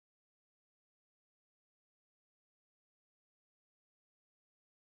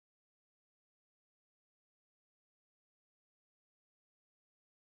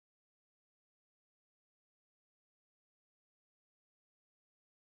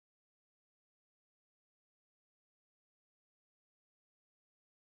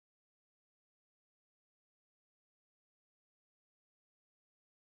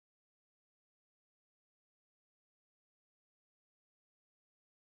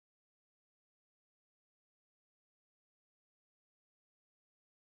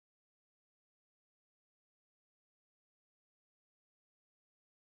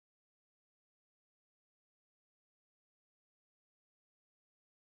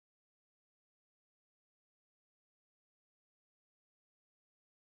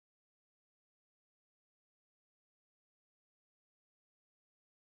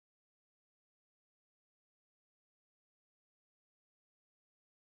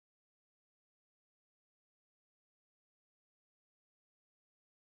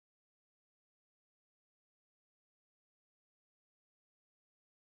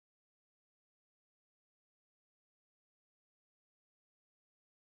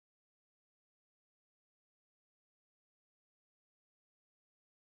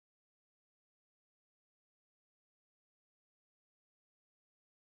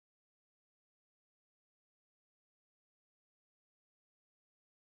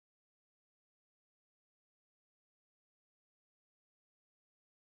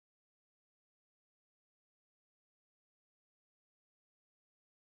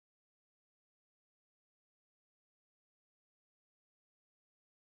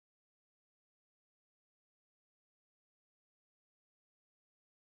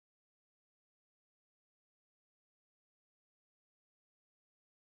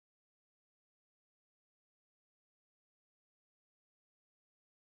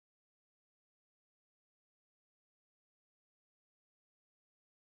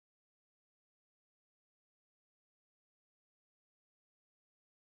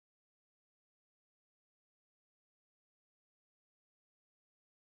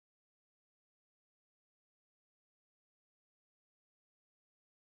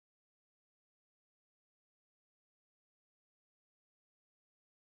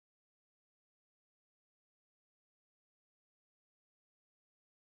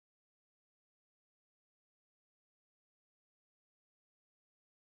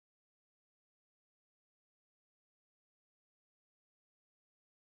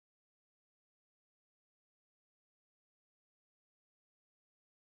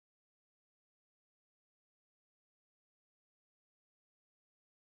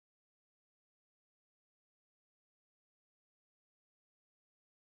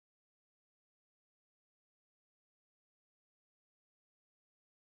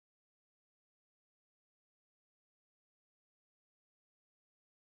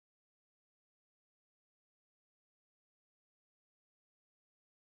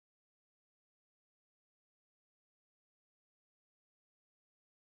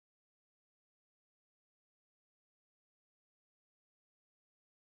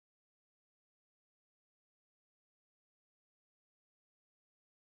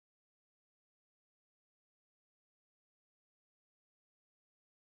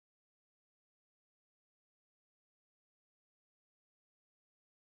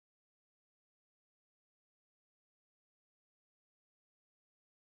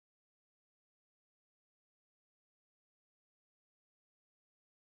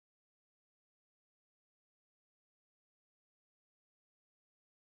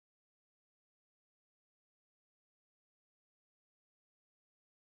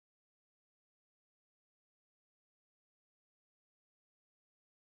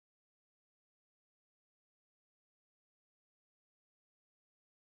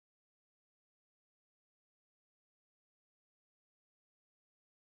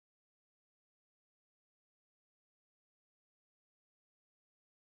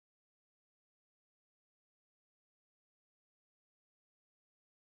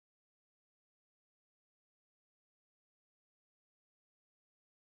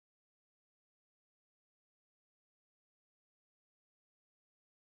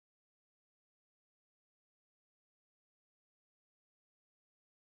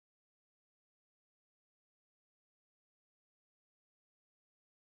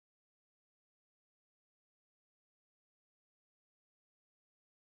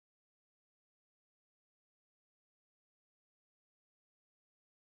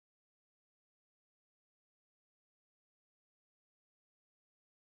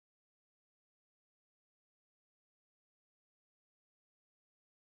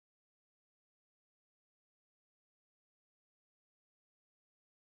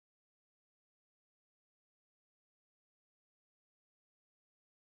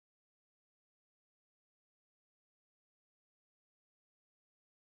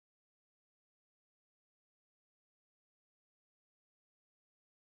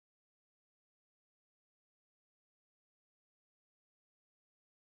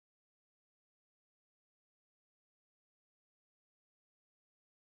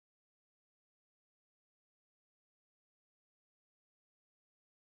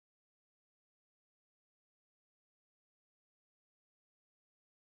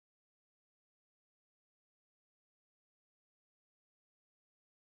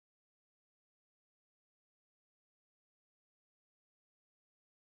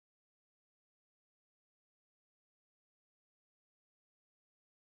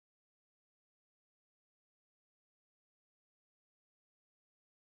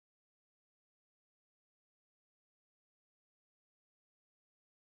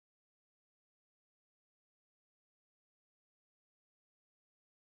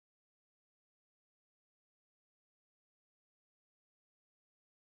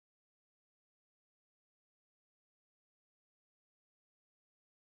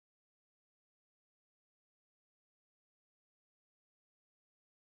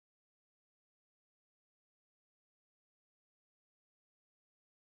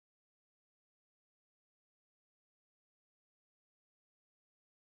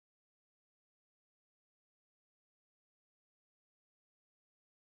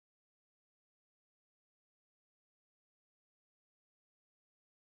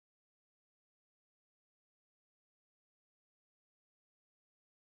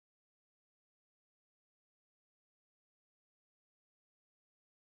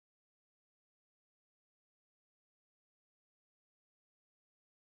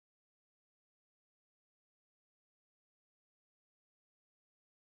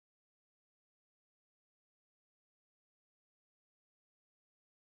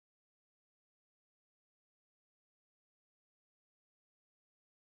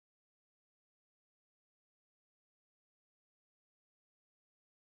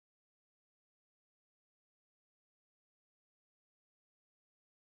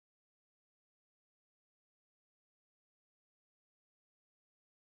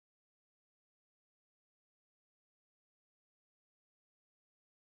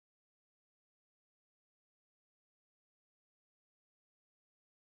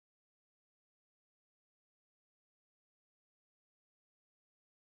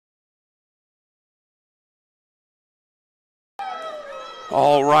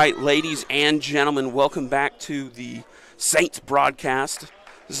All right, ladies and gentlemen, welcome back to the Saints broadcast.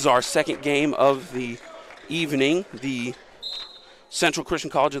 This is our second game of the evening. The Central Christian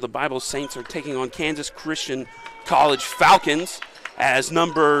College of the Bible Saints are taking on Kansas Christian College Falcons as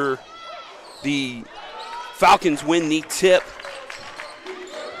the Falcons win the tip.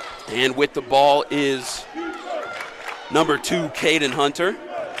 And with the ball is number 2, Caden Hunter.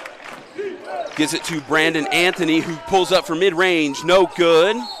 Gives it to Brandon Anthony, who pulls up for mid-range. No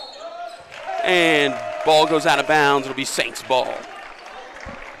good. And ball goes out of bounds. It'll be Saints ball.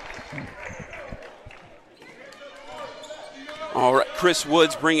 All right, Chris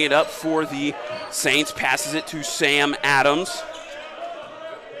Woods bringing it up for the Saints. Passes it to Sam Adams.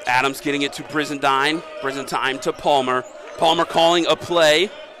 Adams getting it to Brizendine. Brizendine to Palmer. Palmer calling a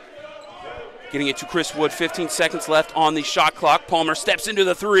play. Getting it to Chris Wood. 15 seconds left on the shot clock. Palmer steps into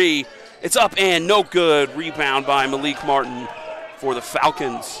the three. It's up and no good. Rebound by Malik Martin for the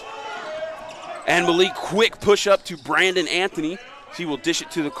Falcons. And Malik, quick push up to Brandon Anthony. He will dish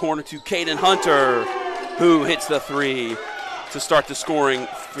it to the corner to Caden Hunter, who hits the three to start the scoring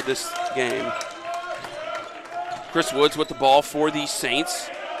for this game. Chris Woods with the ball for the Saints.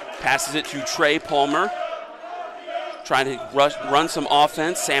 Passes it to Trey Palmer. Trying to run some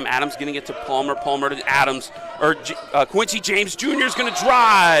offense. Sam Adams getting it to Palmer. Palmer to Adams. Quincy James Jr. is going to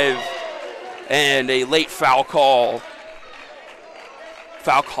drive. And a late foul call.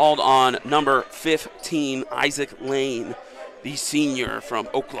 Foul called on number 15, Isaac Lane, the senior from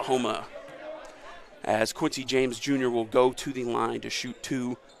Oklahoma, as Quincy James Jr. will go to the line to shoot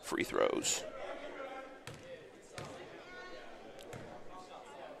 2 free throws.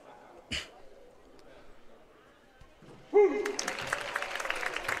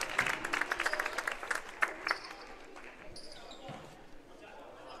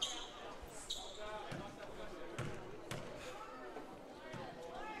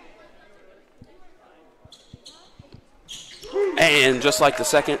 And just like the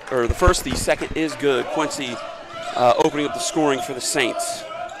second is good. Quincy opening up the scoring for the Saints.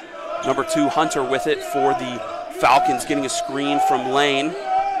 Number 2, Hunter with it for the Falcons, getting a screen from Lane.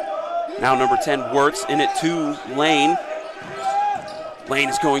 Now number 10, Wirtz in it to Lane. Lane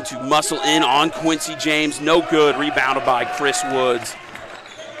is going to muscle in on Quincy James. No good. Rebounded by Chris Woods.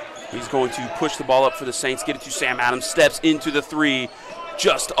 He's going to push the ball up for the Saints, get it to Sam Adams. Steps into the three,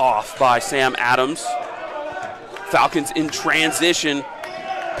 just off by Sam Adams. Falcons in transition.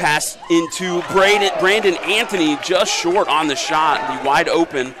 Pass into Brandon Anthony, just short on the shot. The wide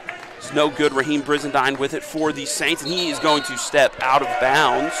open. It's no good. Raheem Brizendine with it for the Saints, and he is going to step out of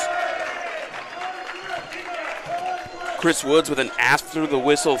bounds. Chris Woods with an after the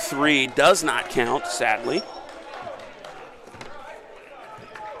whistle three. Does not count, sadly.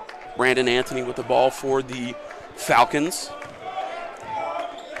 Brandon Anthony with the ball for the Falcons.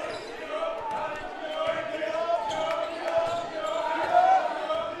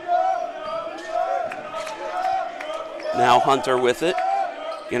 Now Hunter with it,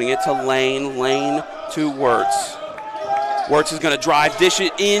 getting it to Lane. Lane to Wirtz. Wirtz is going to drive, dish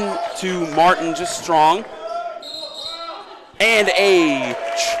it in to Martin, just strong. And a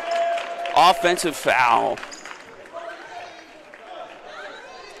offensive foul.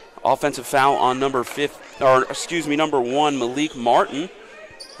 Offensive foul on number 1, Malik Martin.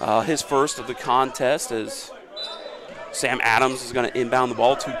 His first of the contest, as Sam Adams is going to inbound the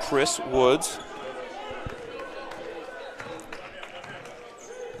ball to Chris Woods.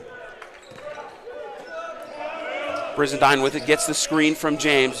 Brizendine with it, gets the screen from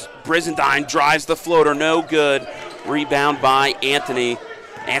James. Brizendine drives the floater, no good. Rebound by Anthony.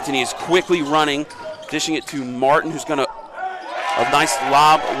 Anthony is quickly running, dishing it to Martin, who's going to, a nice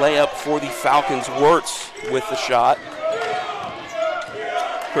lob layup for the Falcons. Wirtz with the shot.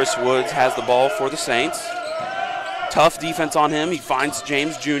 Chris Woods has the ball for the Saints. Tough defense on him. He finds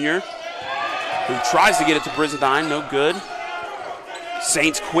James Jr., who tries to get it to Brizendine, no good.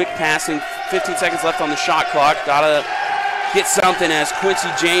 Saints quick passing, 15 seconds left on the shot clock. Gotta get something as Quincy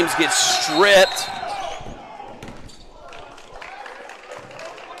James gets stripped.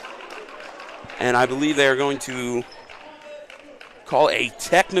 And I believe they are going to call a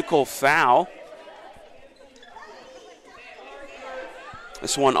technical foul.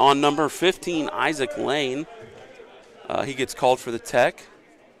 This one on number 15, Isaac Lane. He gets called for the tech.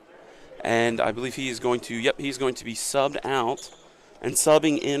 And I believe he is going to, he's going to be subbed out. And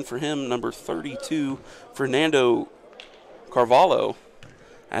subbing in for him, number 32, Fernando Carvalho,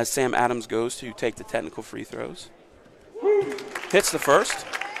 as Sam Adams goes to take the technical free throws. Hits the first.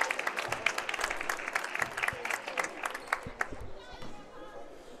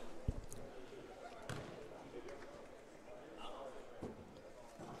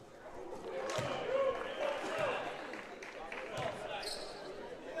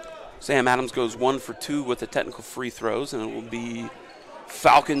 Sam Adams goes 1 for 2 with the technical free throws, and it will be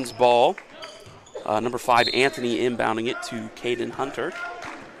Falcons ball. Number 5, Anthony inbounding it to Caden Hunter.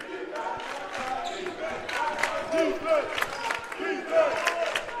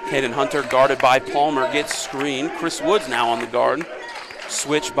 Caden Hunter guarded by Palmer, gets screened. Chris Woods now on the guard.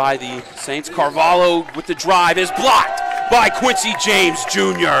 Switch by the Saints. Carvalho with the drive is blocked by Quincy James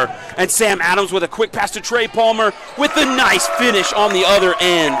Jr. And Sam Adams with a quick pass to Trey Palmer with the nice finish on the other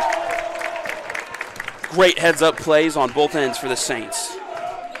end. Great heads-up plays on both ends for the Saints.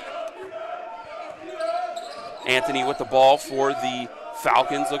 Anthony with the ball for the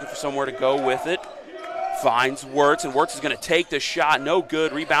Falcons, looking for somewhere to go with it. Finds Wirtz, and Wirtz is going to take the shot. No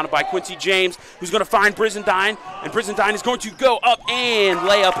good. Rebounded by Quincy James, who's going to find Brizendine, and Brizendine is going to go up, and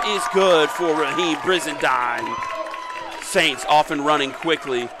layup is good for Raheem Brizendine. Saints off and running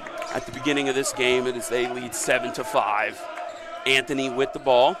quickly at the beginning of this game as they lead 7-5. Anthony with the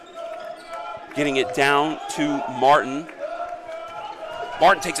ball, getting it down to Martin.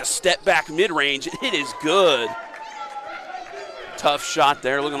 Martin takes a step back mid-range, and it is good. Tough shot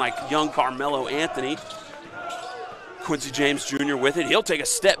there, looking like young Carmelo Anthony. Quincy James Jr. with it. He'll take a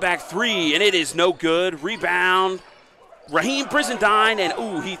step back 3, and it is no good. Rebound. Raheem Brizendine, and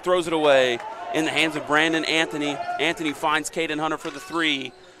ooh, he throws it away in the hands of Brandon Anthony. Anthony finds Caden Hunter for the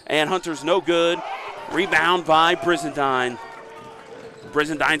 3, and Hunter's no good. Rebound by Brizendine.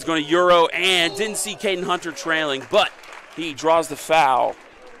 Brizendine's going to Euro, and didn't see Caden Hunter trailing, but he draws the foul.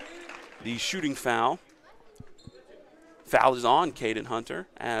 The shooting foul. Foul is on Caden Hunter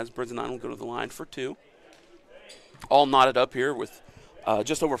as Brizendine will go to the line for 2. All knotted up here with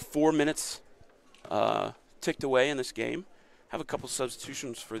just over 4 minutes ticked away in this game. Have a couple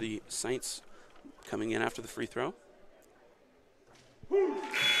substitutions for the Saints coming in after the free throw.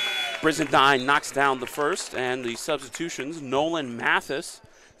 Brizendine knocks down the first, and the substitutions, Nolan Mathis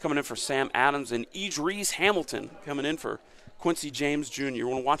coming in for Sam Adams, and Idris Hamilton coming in for Quincy James Jr. You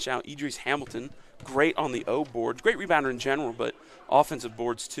want to watch out Idris Hamilton. Great on the O board. Great rebounder in general, but offensive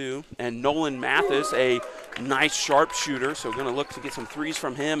boards too. And Nolan Mathis, a nice sharp shooter, so going to look to get some threes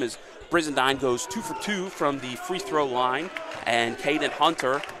from him as Brizendine goes 2 for 2 from the free throw line. And Caden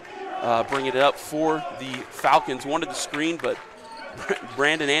Hunter bringing it up for the Falcons. Wanted the screen, but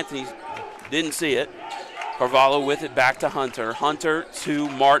Brandon Anthony didn't see it. Carvalho with it back to Hunter. Hunter to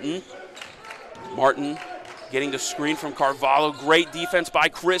Martin. Martin getting the screen from Carvalho. Great defense by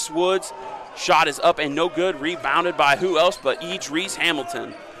Chris Woods. Shot is up and no good. Rebounded by who else but Idris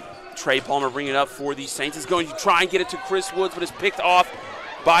Hamilton. Trey Palmer bringing it up for the Saints. Is going to try and get it to Chris Woods, but is picked off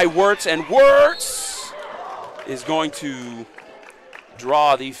by Wirtz. And Wirtz is going to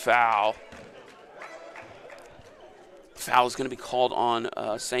draw the foul. Foul is going to be called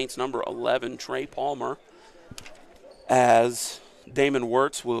on Saints number 11, Trey Palmer, as Damon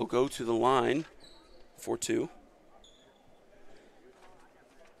Wirtz will go to the line for 2.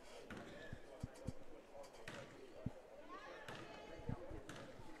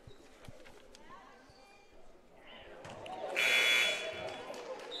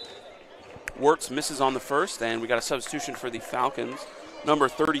 Wirtz misses on the first, and we got a substitution for the Falcons. Number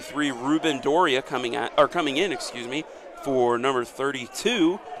 33, Ruben Doria coming in, for number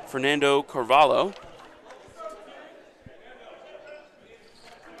 32, Fernando Carvalho.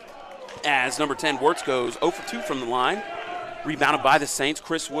 As number 10, Wirtz goes 0 for 2 from the line. Rebounded by the Saints.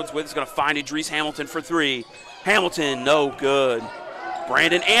 Chris Woods with is going to find Idris Hamilton for 3. Hamilton, no good.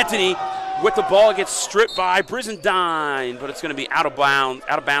 Brandon Anthony with the ball, gets stripped by Brizendine, but it's going to be out of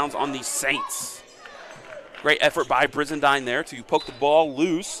bounds on the Saints. Great effort by Brizendine there to poke the ball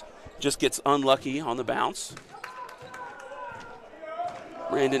loose. Just gets unlucky on the bounce.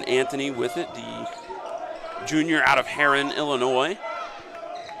 Brandon Anthony with it, the junior out of Herrin, Illinois.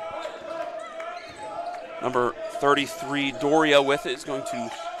 Number 33, Doria with it, is going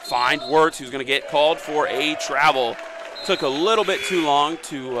to find Wirtz, who's going to get called for a travel. Took a little bit too long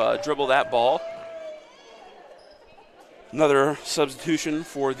to dribble that ball. Another substitution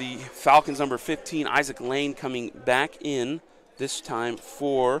for the Falcons, number 15, Isaac Lane coming back in, this time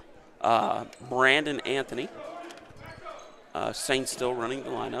for Brandon Anthony. Saints still running the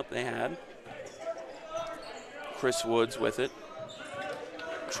lineup they had. Chris Woods with it.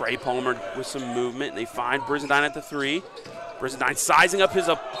 Trey Palmer with some movement. And they find Brizendine at the 3. Brizendine sizing up his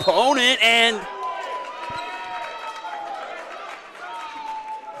opponent, and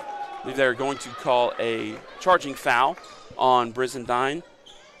I believe they're going to call a charging foul on Brizendine.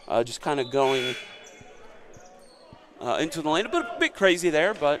 Just kind of going into the lane. A bit crazy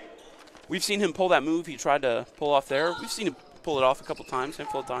there, but we've seen him pull that move he tried to pull off there. We've seen him pull it off a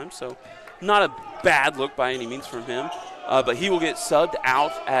handful of times, so not a bad look by any means from him. but he will get subbed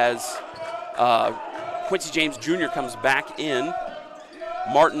out as Quincy James Jr. comes back in.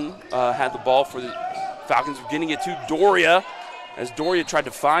 Martin had the ball for the Falcons, getting it to Doria, as Doria tried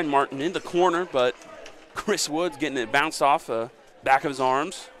to find Martin in the corner, but Chris Woods getting it bounced off the back of his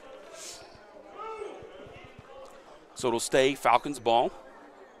arms. So it'll stay Falcons ball.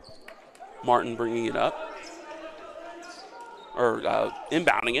 Martin bringing it up, or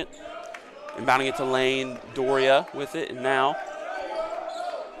inbounding it. Inbounding it to Lane. Doria with it, and now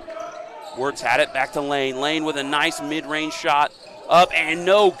Woods had it back to Lane. Lane with a nice mid-range shot up and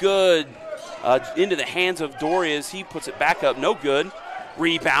no good. Into the hands of Doria as he puts it back up. No good.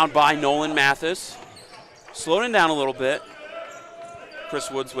 Rebound by Nolan Mathis. Slowing it down a little bit.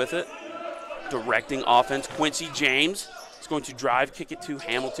 Chris Woods with it. Directing offense. Quincy James is going to drive, kick it to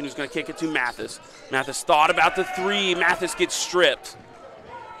Hamilton, who's going to kick it to Mathis. Mathis thought about the three. Mathis gets stripped.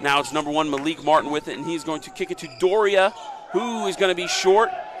 Now it's number 1 Malik Martin with it, and he's going to kick it to Doria, who is going to be short.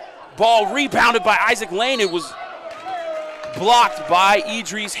 Ball rebounded by Isaac Lane. It was blocked by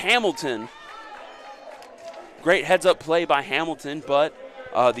Idris Hamilton. Great heads-up play by Hamilton, but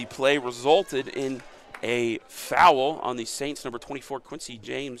the play resulted in a foul on the Saints, number 24, Quincy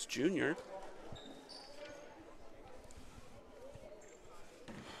James Jr.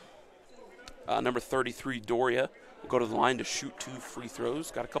 Number 33, Doria, will go to the line to shoot 2 free throws.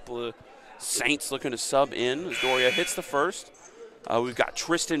 Got a couple of Saints looking to sub in as Doria hits the first. We've got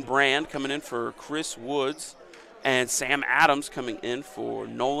Tristan Brand coming in for Chris Woods, and Sam Adams coming in for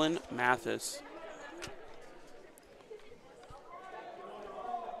Nolan Mathis.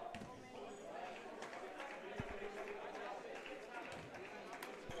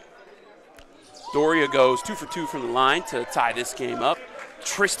 Doria goes 2 for 2 from the line to tie this game up.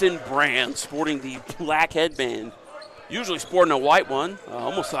 Tristan Brand sporting the black headband. Usually sporting a white one.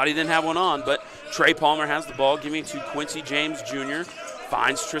 Almost thought he didn't have one on, but Trey Palmer has the ball, giving it to Quincy James Jr.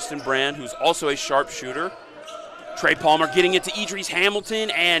 Finds Tristan Brand, who's also a sharpshooter. Trey Palmer getting it to Idris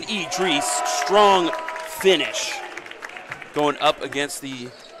Hamilton, and Idris, strong finish. Going up against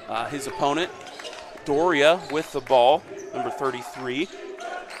his opponent. Doria with the ball, number 33.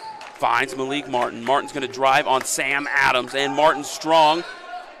 Finds Malik Martin. Martin's going to drive on Sam Adams, and Martin strong.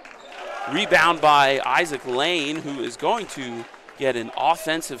 Rebound by Isaac Lane, who is going to get an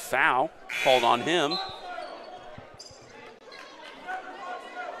offensive foul called on him.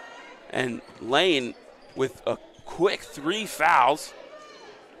 And Lane with a quick 3 fouls.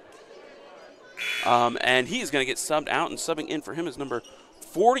 And he is going to get subbed out, and subbing in for him is number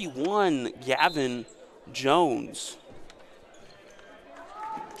 41, Gavin Jones.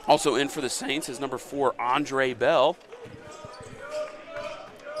 Also in for the Saints is number 4, Andre Bell.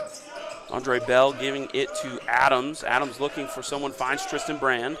 Andre Bell giving it to Adams. Adams looking for someone, finds Tristan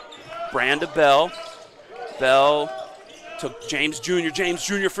Brand. Brand to Bell. Bell to James Jr. James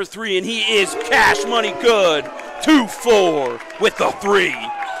Jr. for 3, and he is cash money good. 2-4 with the 3.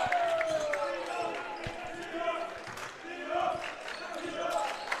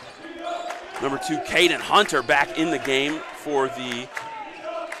 Number 2, Caden Hunter back in the game for the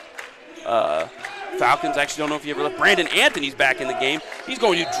Falcons. Actually, don't know if he ever left. Brandon Anthony's back in the game. He's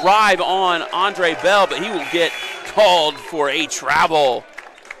going to drive on Andre Bell, but he will get called for a travel.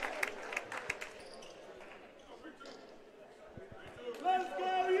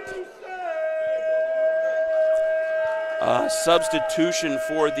 Substitution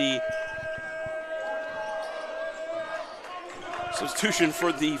for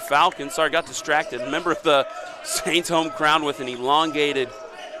the Falcons. Sorry, got distracted. Member of the Saints home crowd with an elongated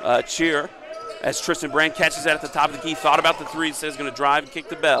cheer as Tristan Brand catches that at the top of the key. Thought about the 3, says going to drive and kick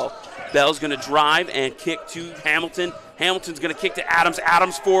to Bell. Bell's going to drive and kick to Hamilton. Hamilton's going to kick to Adams.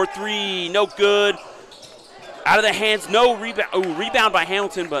 Adams for 3, no good. Out of the hands, no rebound. Oh, rebound by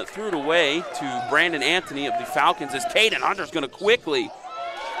Hamilton, but threw it away to Brandon Anthony of the Falcons as Caden Hunter's going to quickly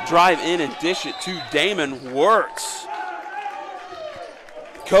drive in and dish it to Damon Wirtz.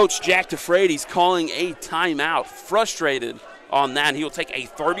 Coach Jack DeFrady's calling a timeout. Frustrated on that. He will take a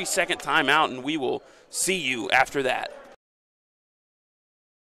 30-second timeout, and we will see you after that.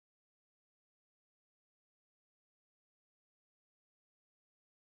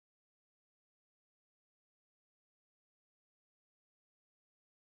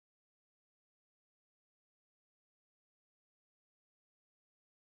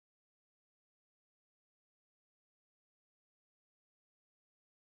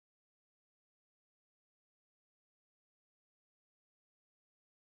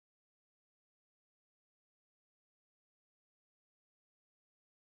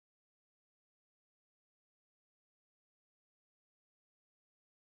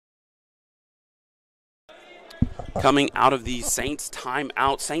 coming out of the Saints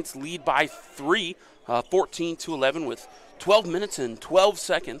timeout. Saints lead by 3, 14-11 with 12 minutes and 12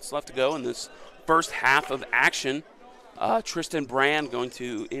 seconds left to go in this first half of action. Tristan Brand going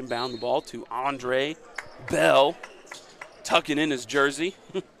to inbound the ball to Andre Bell, tucking in his jersey.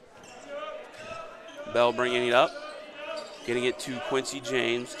 Bell bringing it up, getting it to Quincy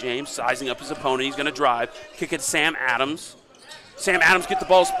James. James sizing up his opponent. He's going to drive, kick it to Sam Adams. Sam Adams gets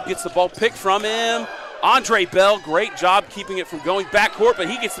the ball picked from him. Andre Bell, great job keeping it from going backcourt, but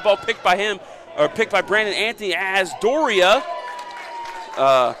he gets the ball picked by Brandon Anthony as Doria.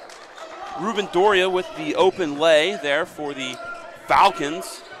 Ruben Doria with the open lay there for the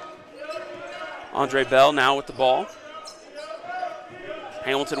Falcons. Andre Bell now with the ball.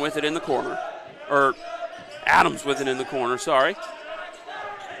 Hamilton with it in the corner. Or Adams with it in the corner, sorry.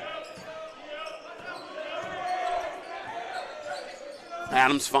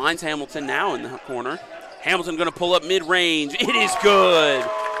 Adams finds Hamilton now in the corner. Hamilton going to pull up mid-range. It is good.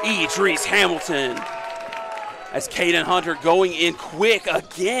 Idris Hamilton. As Caden Hunter going in quick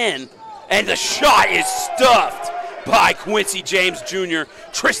again. And the shot is stuffed by Quincy James Jr.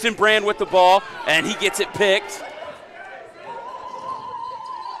 Tristan Brand with the ball, and he gets it picked.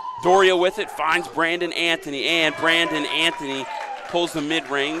 Doria with it, finds Brandon Anthony, and Brandon Anthony pulls the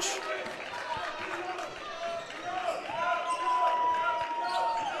mid-range.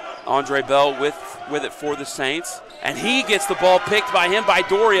 Andre Bell with it for the Saints, and he gets the ball picked by him by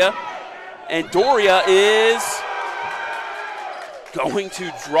Doria, and Doria is going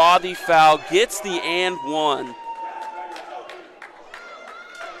to draw the foul, gets the and one.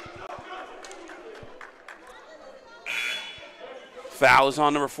 Foul is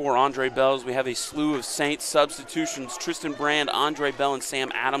on number 4, Andre Bell, as we have a slew of Saints substitutions. Tristan Brand, Andre Bell, and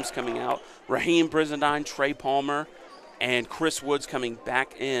Sam Adams coming out. Raheem Brizendine, Trey Palmer, and Chris Woods coming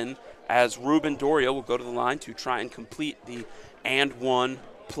back in, as Ruben Doria will go to the line to try and complete the and one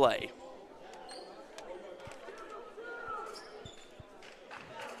play.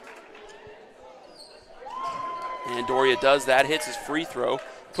 And Doria does that, hits his free throw,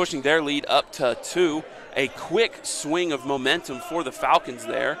 pushing their lead up to 2. A quick swing of momentum for the Falcons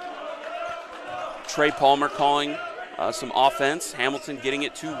there. Trey Palmer calling some offense. Hamilton getting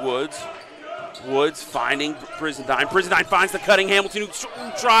it to Woods. Woods finding Brizendine. Brizendine finds the cutting Hamilton,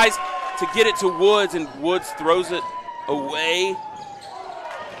 who tries to get it to Woods, and Woods throws it away.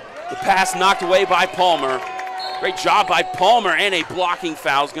 The pass knocked away by Palmer. Great job by Palmer, and a blocking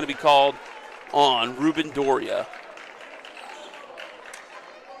foul is going to be called on Ruben Doria.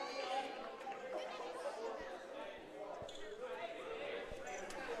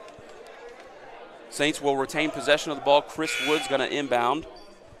 Saints will retain possession of the ball. Chris Woods going to inbound.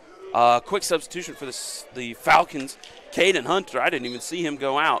 Quick substitution for the Falcons. Caden Hunter, I didn't even see him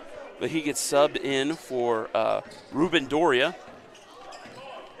go out, but he gets subbed in for Ruben Doria.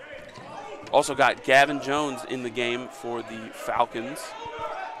 Also got Gavin Jones in the game for the Falcons.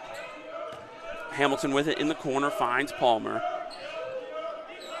 Hamilton with it in the corner, finds Palmer.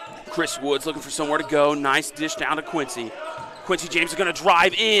 Chris Woods looking for somewhere to go. Nice dish down to Quincy. Quincy James is going to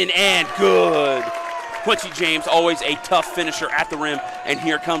drive in, and good. Quincy James, always a tough finisher at the rim, and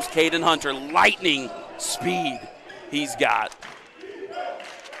here comes Caden Hunter. Lightning speed he's got.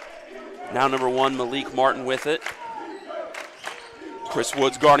 Now number 1, Malik Martin with it. Chris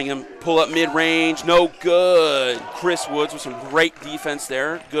Woods guarding him, pull up mid-range, no good. Chris Woods with some great defense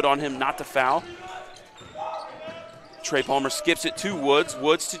there. Good on him not to foul. Trey Palmer skips it to Woods.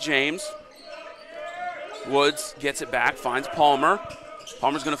 Woods to James. Woods gets it back, finds Palmer.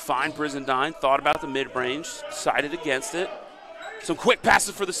 Palmer's going to find Brizendine. Thought about the mid-range, decided against it. Some quick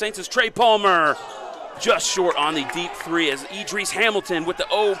passes for the Saints as Trey Palmer just short on the deep 3 as Idris Hamilton with the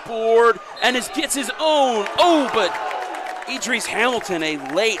board and gets his own. But Idris Hamilton, a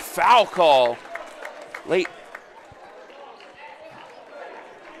late foul call. Late.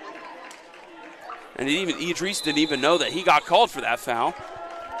 And Idris didn't even know that he got called for that foul.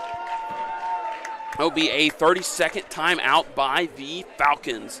 It'll be a 30-second timeout by the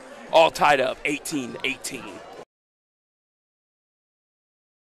Falcons. All tied up, 18-18.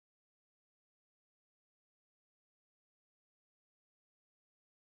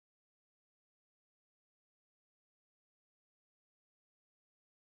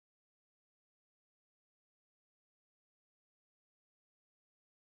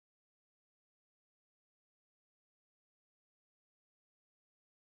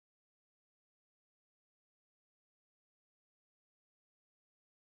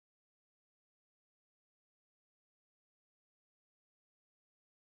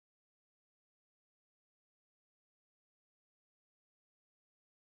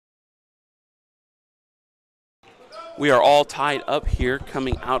 We are all tied up here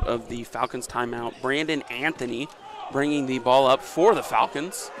coming out of the Falcons timeout. Brandon Anthony bringing the ball up for the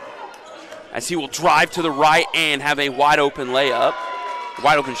Falcons as he will drive to the right and have a wide open layup.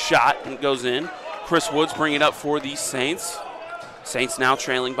 Wide open shot, and it goes in. Chris Woods bringing it up for the Saints. Saints now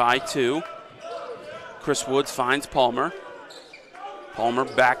trailing by 2. Chris Woods finds Palmer. Palmer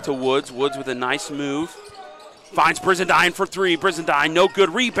back to Woods. Woods with a nice move. Finds Brizendine for 3. Brizendine, no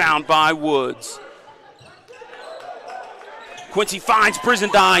good. Rebound by Woods. Quincy finds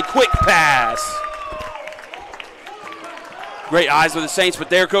Brizendine. Quick pass. Great eyes with the Saints, but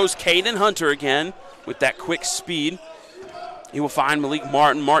there goes Caden Hunter again with that quick speed. He will find Malik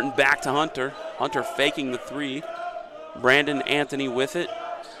Martin. Martin back to Hunter. Hunter faking the 3. Brandon Anthony with it.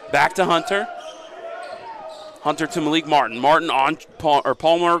 Back to Hunter. Hunter to Malik Martin. Martin on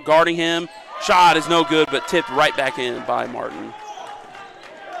Palmer guarding him. Shot is no good, but tipped right back in by Martin.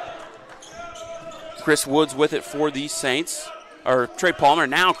 Chris Woods with it for the Saints. Or Trey Palmer.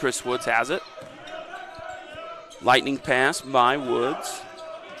 Now Chris Woods has it. Lightning pass by Woods.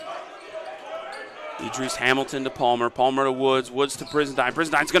 Idris Hamilton to Palmer. Palmer to Woods. Woods to Brizendine.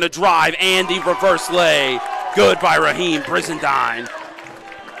 Brizendine's going to drive, and the reverse lay. Good by Raheem Brizendine.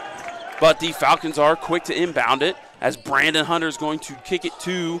 But the Falcons are quick to inbound it as Brandon Hunter is going to kick it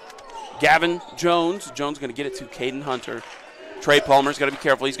to Gavin Jones. Jones going to get it to Caden Hunter. Trey Palmer's got to be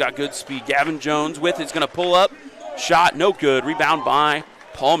careful. He's got good speed. Gavin Jones with it. He's going to pull up. Shot, no good. Rebound by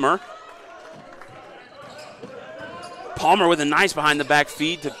Palmer. Palmer with a nice behind-the-back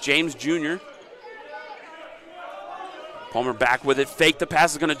feed to James Jr. Palmer back with it. Fake the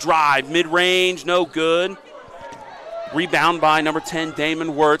pass is going to drive. Mid-range, no good. Rebound by number 10,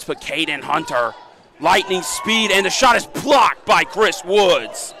 Damon Wirtz, but Caden Hunter. Lightning speed, and the shot is blocked by Chris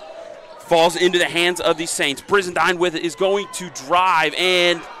Woods. Falls into the hands of the Saints. Brizendine with it is going to drive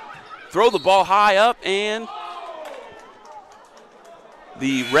and throw the ball high up, and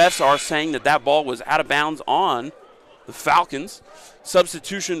the refs are saying that that ball was out of bounds on the Falcons.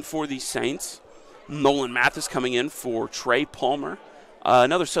 Substitution for the Saints. Nolan Mathis coming in for Trey Palmer.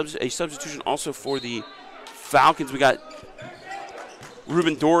 A substitution also for the Falcons. We got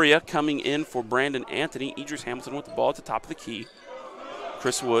Ruben Doria coming in for Brandon Anthony. Idris Hamilton with the ball at the top of the key.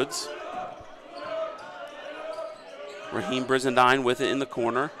 Chris Woods. Raheem Brizendine with it in the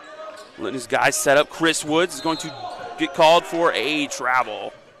corner. Letting his guys set up. Chris Woods is going to get called for a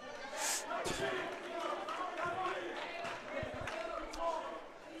travel.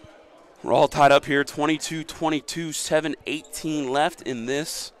 We're all tied up here, 22-22, 7:18 left in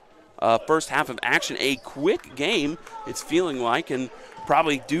this first half of action. A quick game, it's feeling like, and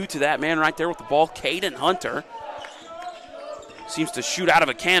probably due to that man right there with the ball, Caden Hunter. Seems to shoot out of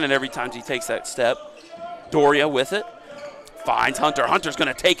a cannon every time he takes that step. Doria with it. Finds Hunter. Hunter's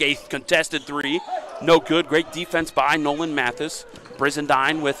going to take a contested 3. No good. Great defense by Nolan Mathis.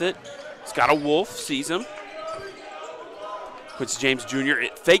 Brizendine with it. He's got a wolf. Sees him. Puts James Jr.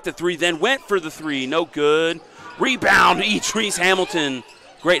 It faked the 3, then went for the 3. No good. Rebound, Idris Hamilton.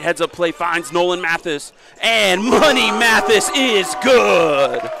 Great heads-up play. Finds Nolan Mathis. And Money Mathis is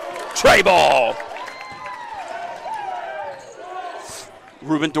good. Tray ball.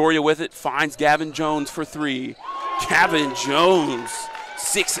 Ruben Doria with it. Finds Gavin Jones for 3. Gavin Jones,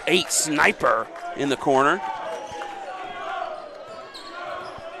 6'8" sniper in the corner.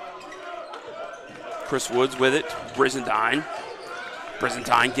 Chris Woods with it. Brizendine.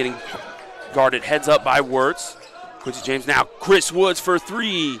 Brizendine getting guarded heads up by Wirtz. Quincy James now. Chris Woods for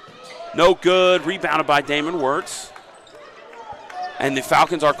 3. No good. Rebounded by Damon Wirtz. And the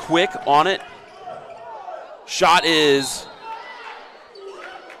Falcons are quick on it. Shot is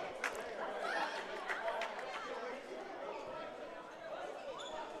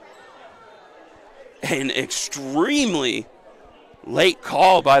an extremely late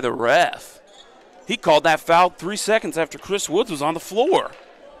call by the ref. He called that foul 3 seconds after Chris Woods was on the floor.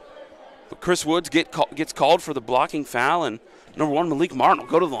 But Chris Woods gets called for the blocking foul, and number 1, Malik Martin, will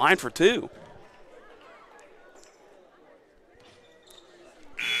go to the line for 2.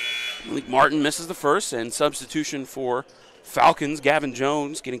 Malik Martin misses the first, and substitution for Falcons. Gavin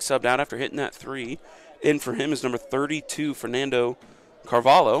Jones getting subbed out after hitting that 3. In for him is number 32, Fernando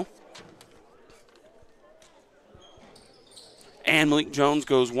Carvalho. And Malik Jones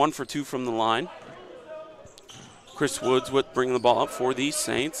goes 1 for 2 from the line. Chris Woods with bringing the ball up for the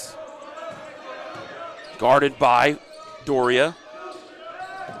Saints. Guarded by Doria.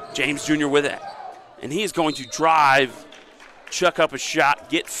 James Jr. with it. And he is going to drive, chuck up a shot,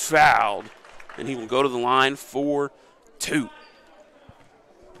 get fouled. And he will go to the line for 2.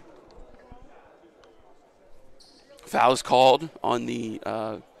 Foul is called on the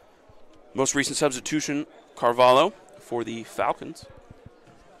most recent substitution Carvalho for the Falcons.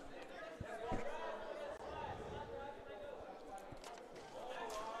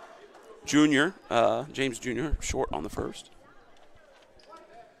 Junior, James Jr., short on the first.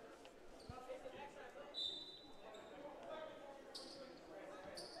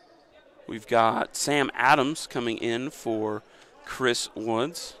 We've got Sam Adams coming in for Chris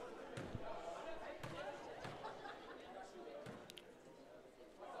Woods.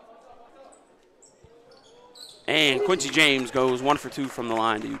 And Quincy James goes 1 for 2 from the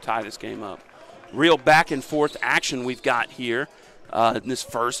line to tie this game up. Real back and forth action we've got here in this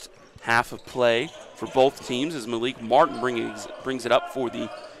first half of play for both teams as Malik Martin brings it up for the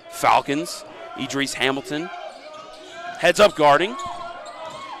Falcons. Idris Hamilton heads up guarding.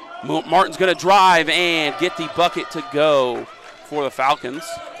 Martin's going to drive and get the bucket to go for the Falcons.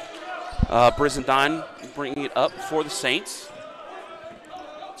 Brizendine bringing it up for the Saints.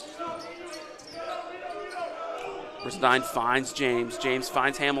 Brizendine finds James. James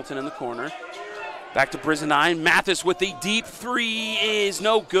finds Hamilton in the corner. Back to Brizendine. Mathis with the deep three is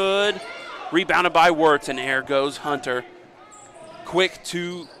no good. Rebounded by Wirtz, and there goes Hunter. Quick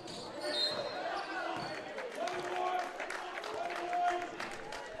to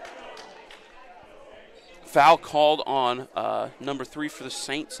foul called on number 3 for the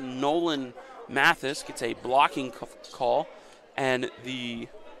Saints. Nolan Mathis gets a blocking call, and the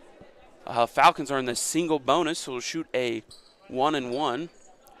Falcons are in the single bonus, so we'll shoot a 1-and-1.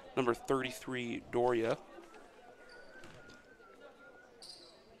 Number 33, Doria.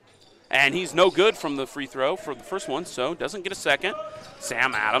 And he's no good from the free throw for the first one, so doesn't get a second.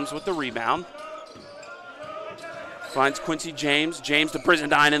 Sam Adams with the rebound. Finds Quincy James. James to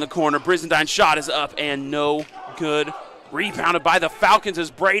Brizendine in the corner. Brizendine's shot is up and no good. Rebounded by the Falcons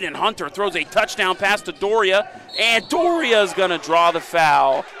as Braden Hunter throws a touchdown pass to Doria, and Doria's going to draw the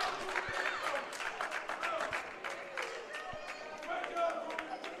foul.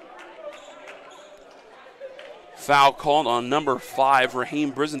 Foul called on number 5,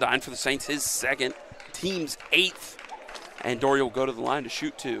 Raheem Brizendine for the Saints, his second, team's 8th. And Doria will go to the line to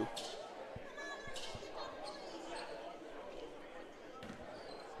shoot 2.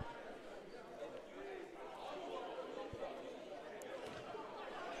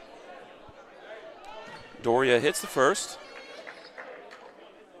 Doria hits the first.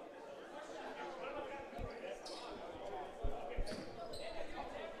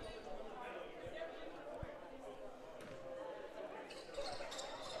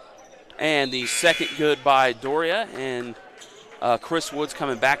 And the second good by Doria, and Chris Woods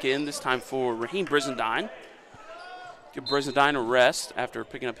coming back in, this time for Raheem Brizendine. Give Brizendine a rest after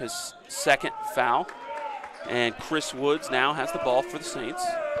picking up his second foul. And Chris Woods now has the ball for the Saints.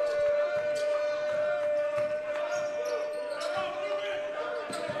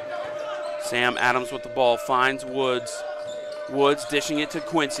 Sam Adams with the ball, finds Woods. Woods dishing it to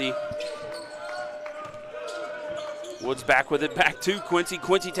Quincy. Woods back with it, back to Quincy.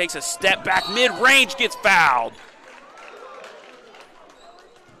 Quincy takes a step back, mid-range, gets fouled.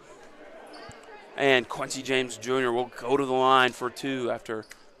 And Quincy James Jr. will go to the line for 2 after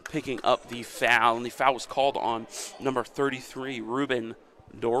picking up the foul. And the foul was called on number 33, Ruben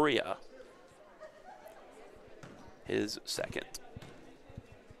Doria. His second.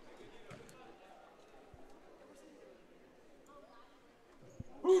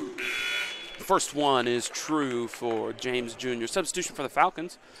 First one is true for James Jr. Substitution for the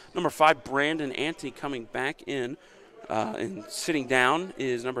Falcons. Number 5, Brandon Anthony coming back in. And sitting down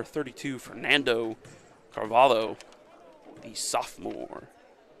is number 32, Fernando Carvalho, the sophomore.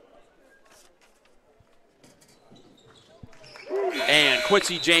 And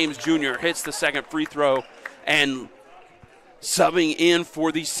Quincy James Jr. hits the second free throw. And subbing in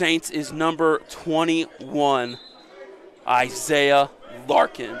for the Saints is number 21, Isaiah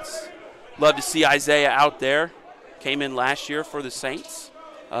Larkins. Love to see Isaiah out there. Came in last year for the Saints.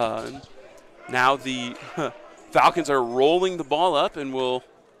 Now the Falcons are rolling the ball up, and will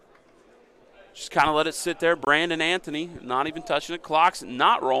just kind of let it sit there. Brandon Anthony not even touching the clock's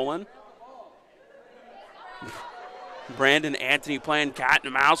not rolling. Brandon Anthony playing cat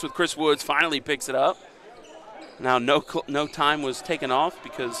and mouse with Chris Woods, finally picks it up. Now no time was taken off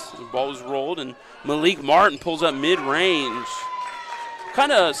because the ball was rolled, and Malik Martin pulls up mid-range.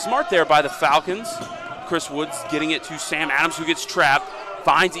 Kind of smart there by the Falcons. Chris Woods getting it to Sam Adams, who gets trapped.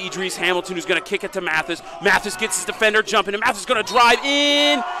 Finds Idris Hamilton, who's going to kick it to Mathis. Mathis gets his defender jumping, and Mathis is going to drive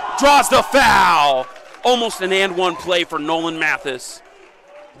in. Draws the foul. Almost an and-one play for Nolan Mathis.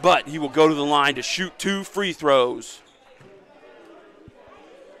 But he will go to the line to shoot 2 free throws.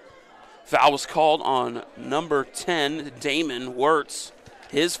 Foul was called on number 10, Damon Wirtz,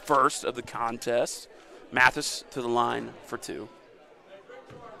 his first of the contest. Mathis to the line for 2.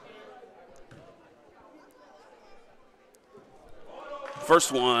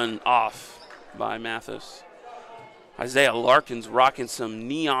 First one off by Mathis. Isaiah Larkins rocking some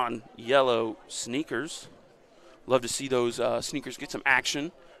neon yellow sneakers. Love to see those sneakers get some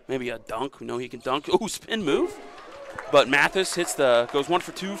action. Maybe a dunk. We know he can dunk. Ooh, spin move. But Mathis goes 1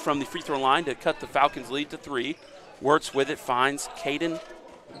 for 2 from the free throw line to cut the Falcons' lead to 3. Wirtz with it finds Caden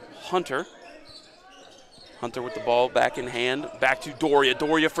Hunter. Hunter with the ball back in hand. Back to Doria.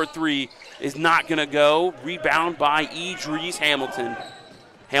 Doria for 3 is not going to go. Rebound by Idris Hamilton.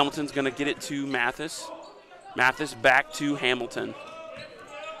 Hamilton's going to get it to Mathis. Mathis back to Hamilton.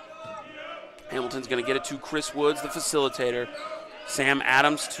 Hamilton's going to get it to Chris Woods, the facilitator. Sam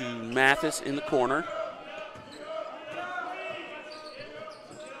Adams to Mathis in the corner.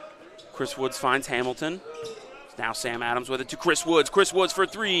 Chris Woods finds Hamilton. Now Sam Adams with it to Chris Woods. Chris Woods for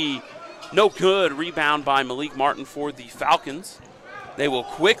 3. No good. Rebound by Malik Martin for the Falcons. They will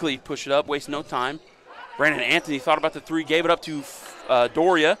quickly push it up, waste no time. Brandon Anthony thought about the 3, gave it up to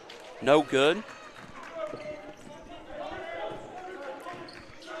Doria. No good.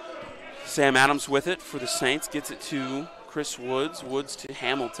 Sam Adams with it for the Saints. Gets it to Chris Woods. Woods to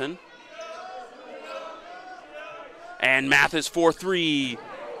Hamilton. And Mathis for 3.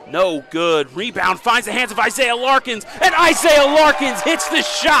 No good. Rebound finds the hands of Isaiah Larkins. And Isaiah Larkins hits the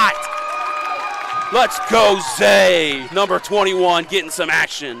shot. Let's go, Zay. Number 21 getting some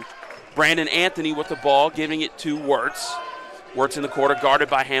action. Brandon Anthony with the ball, giving it to Wirtz. Wirtz in the quarter, guarded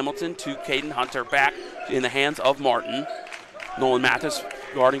by Hamilton to Caden Hunter. Back in the hands of Martin. Nolan Mathis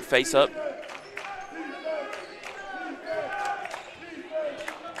guarding face up.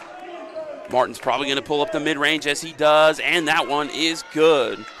 Martin's probably going to pull up the mid-range as he does, and that one is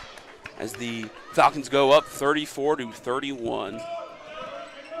good as the Falcons go up 34-31.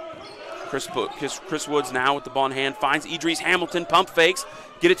 Chris Woods now with the ball in hand, finds Idris Hamilton, pump fakes,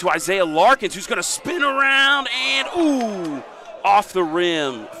 get it to Isaiah Larkins, who's going to spin around, and ooh, off the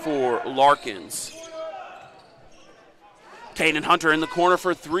rim for Larkins. Caden Hunter in the corner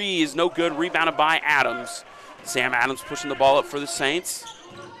for 3 is no good, rebounded by Adams. Sam Adams pushing the ball up for the Saints.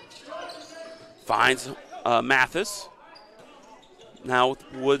 Finds Mathis. Now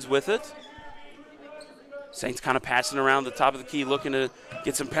Woods with it. Saints kind of passing around the top of the key, looking to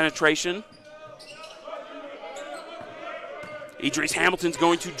get some penetration. Idris Hamilton's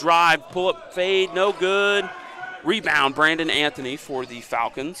going to drive, pull up, fade, no good. Rebound, Brandon Anthony for the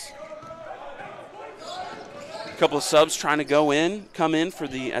Falcons. A couple of subs trying to come in for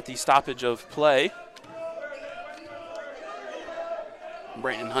at the stoppage of play.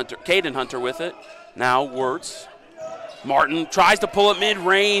 Caden Hunter with it. Now Wirtz. Martin tries to pull it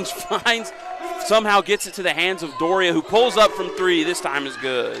mid-range, somehow gets it to the hands of Doria, who pulls up from 3. This time is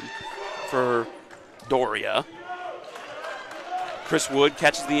good for Doria. Chris Wood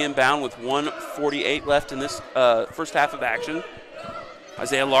catches the inbound with 1:48 left in this first half of action.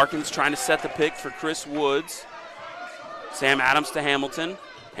 Isaiah Larkins trying to set the pick for Chris Woods. Sam Adams to Hamilton.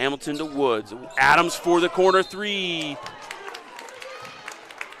 Hamilton to Woods. Adams for the corner 3.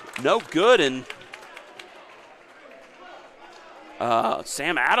 No good, and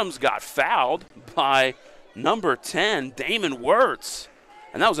Sam Adams got fouled by number 10, Damon Wirtz.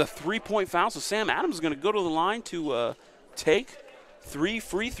 And that was a 3-point foul, so Sam Adams is going to go to the line to take 3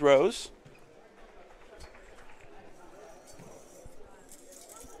 free throws.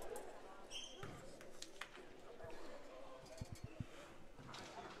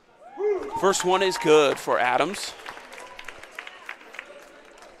 First one is good for Adams.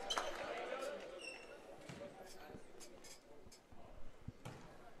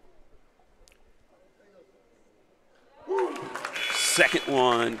 Second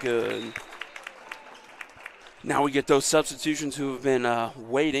one, good. Now we get those substitutions who have been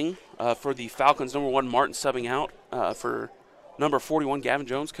waiting for the Falcons. Number 1, Martin subbing out for number 41, Gavin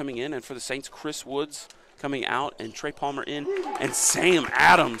Jones coming in. And for the Saints, Chris Woods coming out and Trey Palmer in. And Sam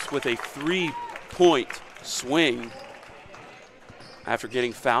Adams with a 3-point swing after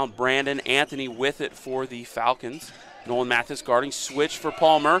getting fouled. Brandon Anthony with it for the Falcons. Nolan Mathis guarding, switch for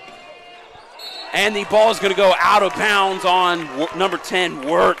Palmer. And the ball is going to go out of bounds on number 10,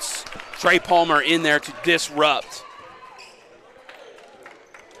 Wirtz. Trey Palmer in there to disrupt.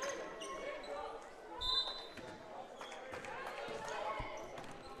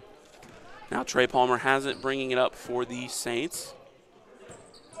 Now Trey Palmer has it, bringing it up for the Saints.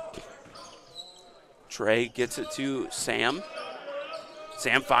 Trey gets it to Sam.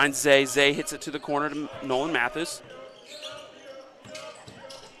 Sam finds Zay. Zay hits it to the corner to Nolan Mathis.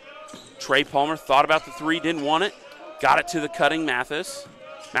 Trey Palmer thought about the 3, didn't want it. Got it to the cutting Mathis.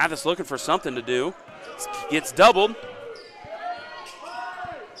 Mathis looking for something to do. gets doubled.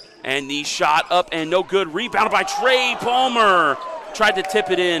 And the shot up and no good. Rebounded by Trey Palmer. Tried to tip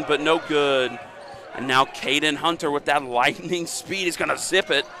it in, but no good. And now Caden Hunter with that lightning speed is going to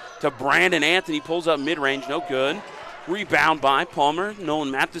zip it to Brandon Anthony. Pulls up mid-range, no good. Rebound by Palmer. Nolan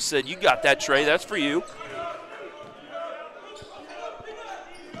Mathis said, you got that, Trey. That's for you.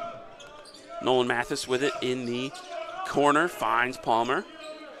 Nolan Mathis with it in the corner. Finds Palmer.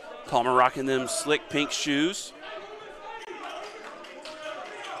 Palmer rocking them slick pink shoes.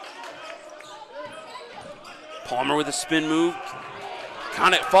 Palmer with a spin move.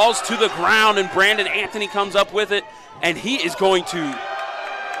 Kind of falls to the ground, and Brandon Anthony comes up with it, and he is going to –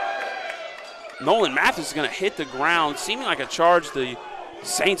 Nolan Mathis is going to hit the ground, seeming like a charge. The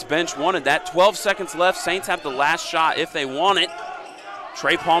Saints bench wanted that. 12 seconds left. Saints have the last shot if they want it.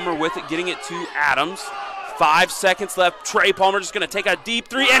 Trey Palmer with it, getting it to Adams. 5 seconds left. Trey Palmer just going to take a deep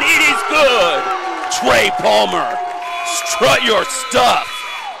three, and it is good! Trey Palmer, strut your stuff.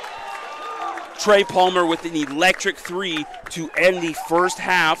 Trey Palmer with an electric three to end the first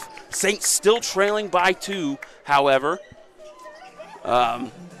half. Saints still trailing by 2, however.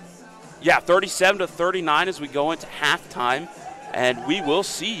 37-39 as we go into halftime, and we will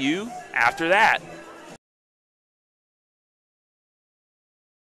see you after that.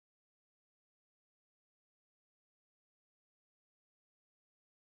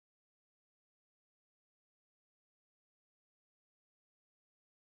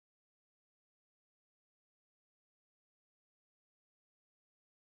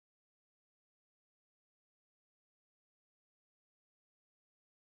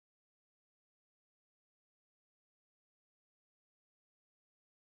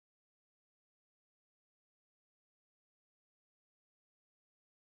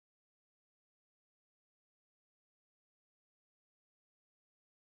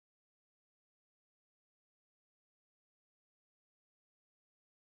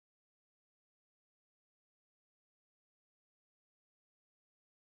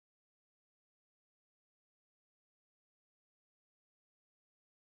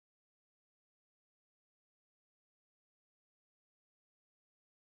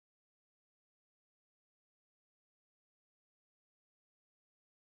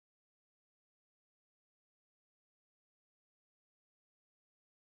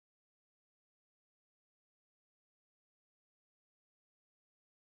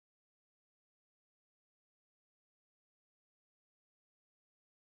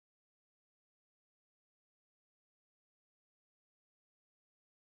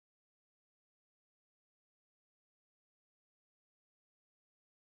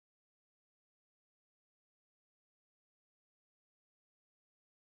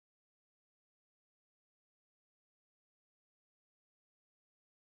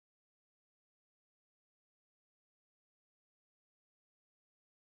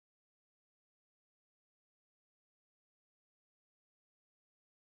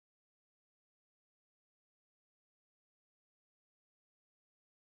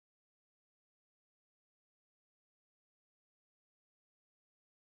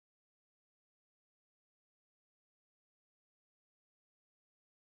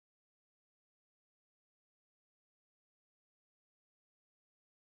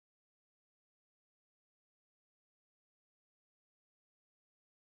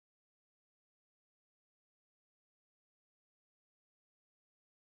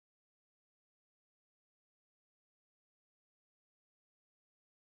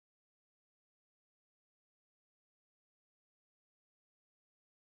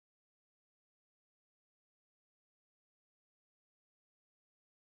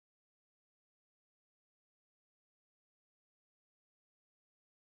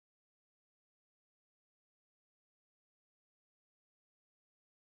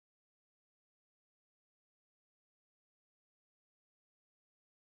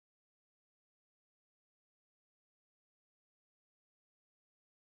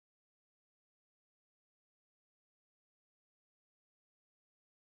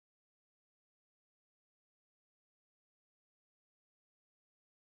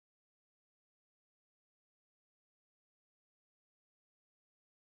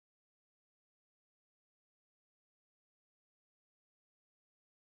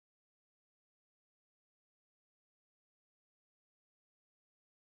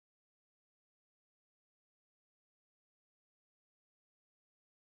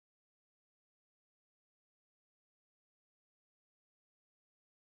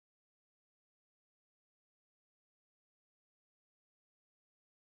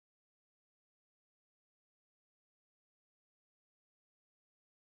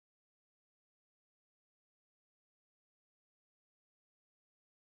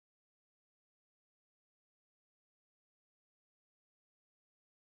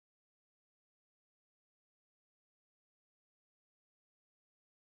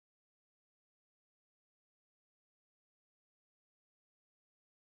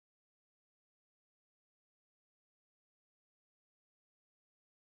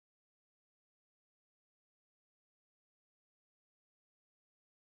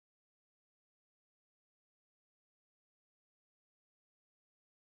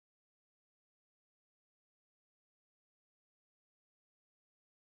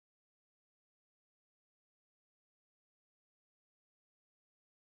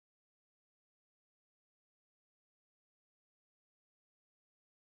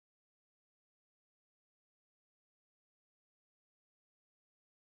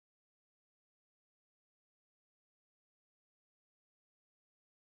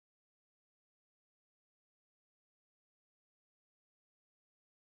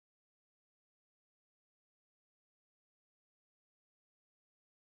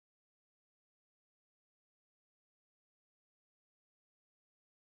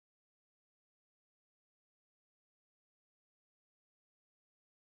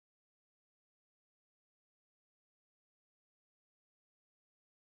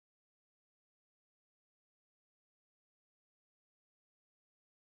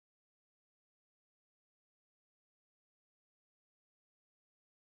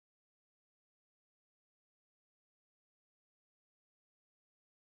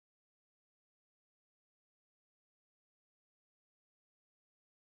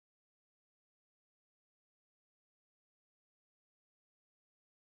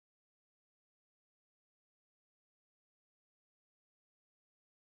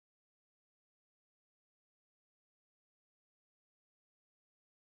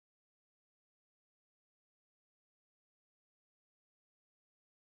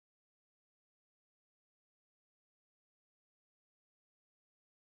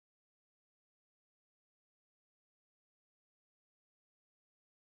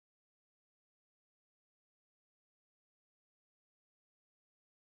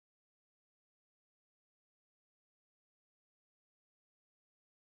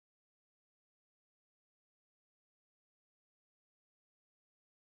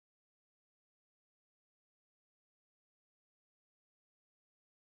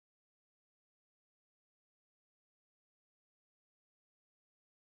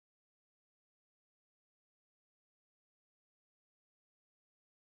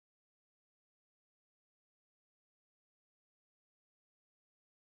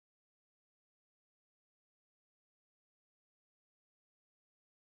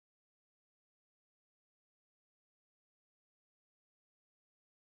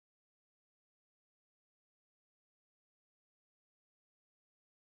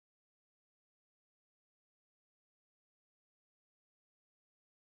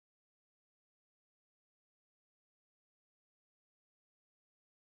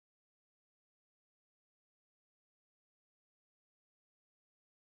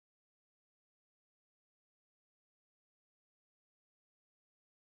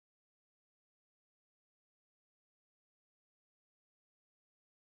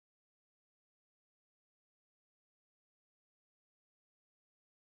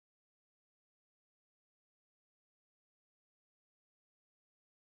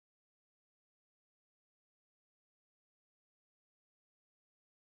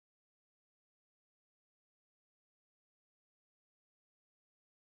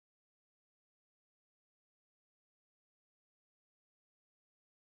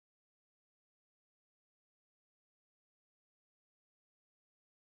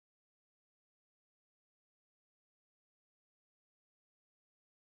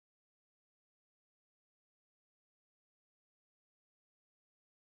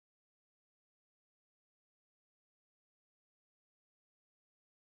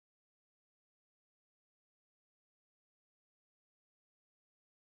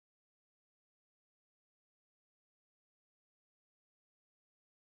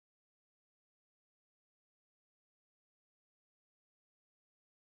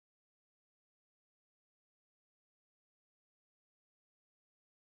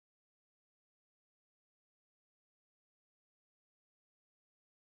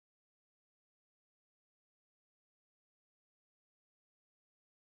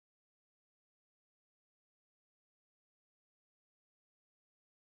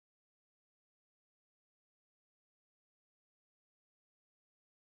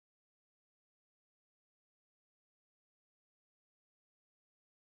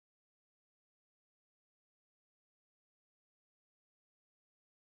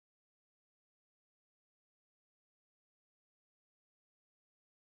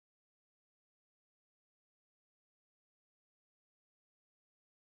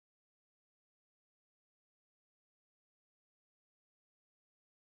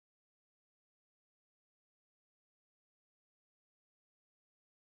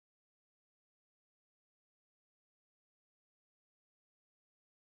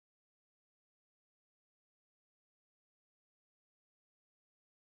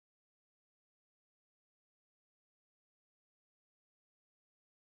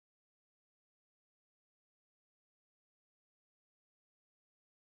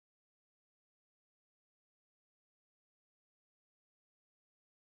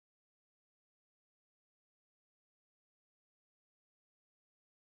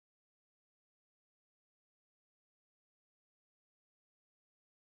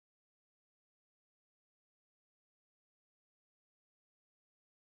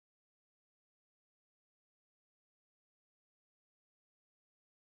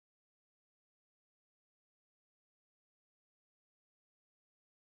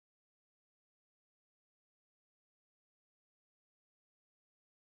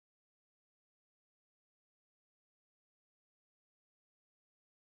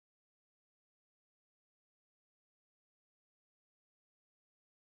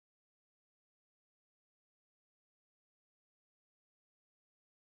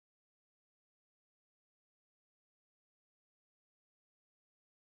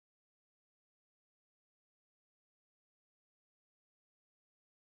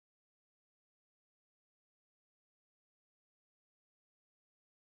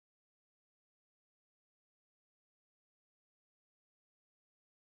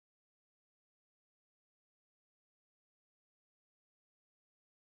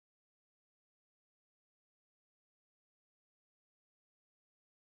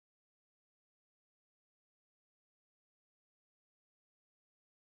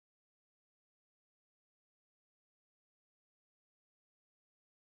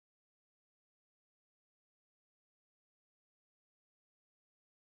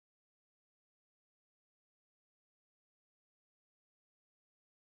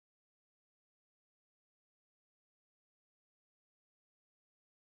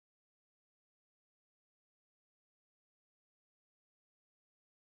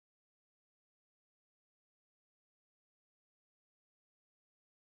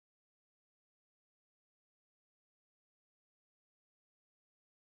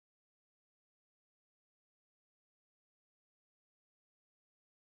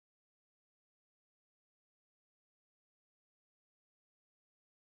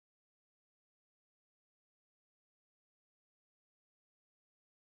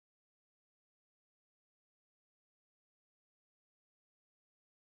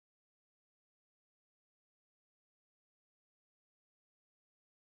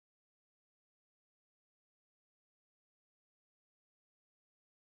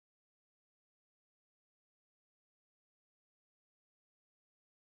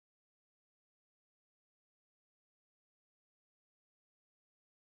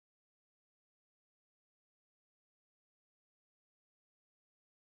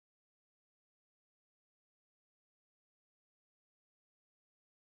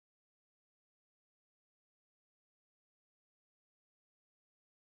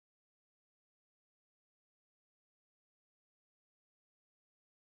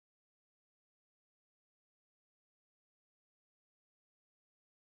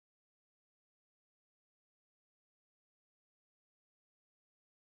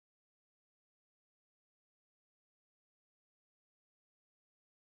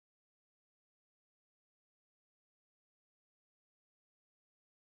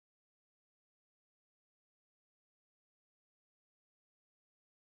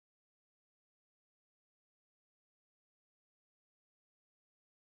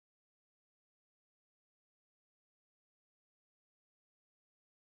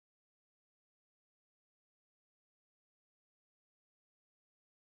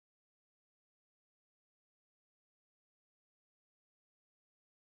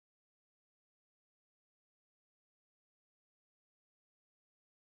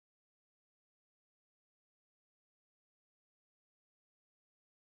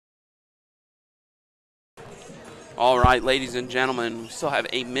 All right, ladies and gentlemen, we still have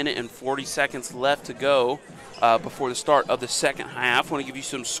 1 minute and 40 seconds left to go before the start of the second half. I want to give you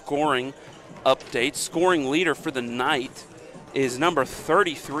some scoring updates. Scoring leader for the night is number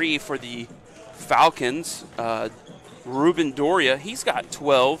 33 for the Falcons, Ruben Doria. He's got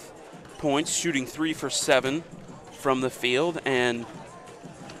 12 points, shooting 3 for 7 from the field. And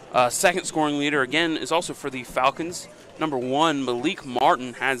second scoring leader, again, is also for the Falcons. Number 1, Malik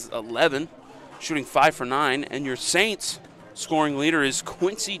Martin, has 11, shooting 5 for 9. And your Saints scoring leader is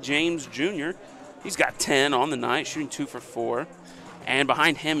Quincy James Jr. He's got 10 on the night, shooting 2 for 4. And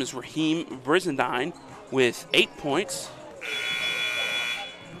behind him is Raheem Brizendine with 8 points.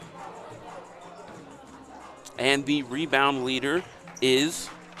 And the rebound leader is,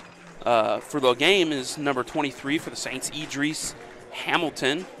 for the game, is number 23 for the Saints, Idris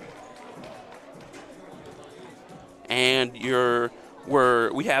Hamilton. And we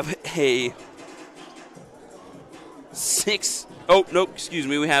have a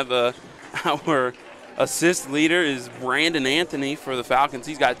we have our assist leader is Brandon Anthony for the Falcons.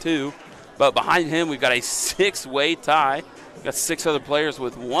 He's got 2. But behind him, we've got a 6-way tie. We've got 6 other players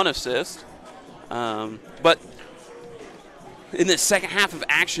with 1 assist. But in the second half of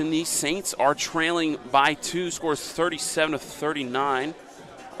action, the Saints are trailing by 2, scores 37-39.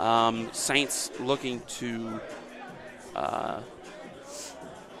 Saints looking to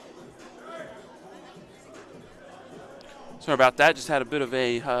sorry about that, just had a bit of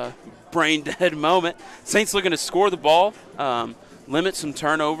a brain dead moment. Saints looking to score the ball, limit some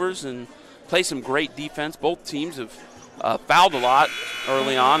turnovers, and play some great defense. Both teams have fouled a lot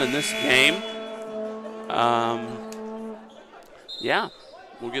early on in this game. Yeah,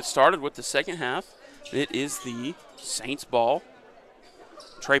 we'll get started with the second half. It is the Saints ball.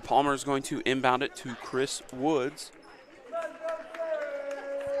 Trey Palmer is going to inbound it to Chris Woods.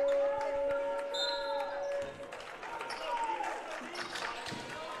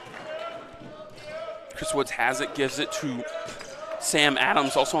 Chris Woods has it, gives it to Sam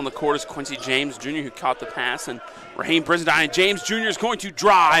Adams. Also on the court is Quincy James Jr., who caught the pass, and Raheem Brizendine. James Jr. is going to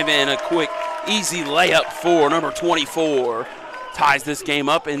drive, and a quick, easy layup for number 24. Ties this game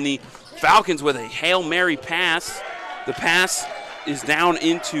up, and the Falcons with a Hail Mary pass. The pass is down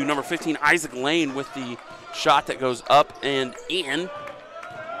into number 15, Isaac Lane, with the shot that goes up and in.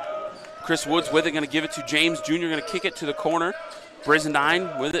 Chris Woods with it, going to give it to James Jr., going to kick it to the corner.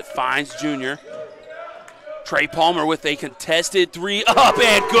 Brizendine with it, finds Jr. Trey Palmer with a contested 3, up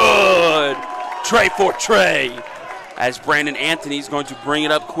and good! Trey for Trey, as Brandon Anthony is going to bring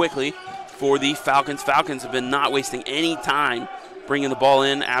it up quickly for the Falcons. Falcons have been not wasting any time bringing the ball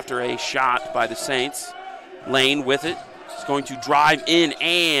in after a shot by the Saints. Lane with it. He's going to drive in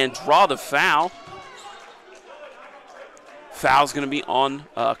and draw the foul. Foul's going to be on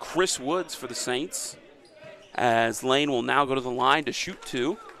Chris Woods for the Saints, as Lane will now go to the line to shoot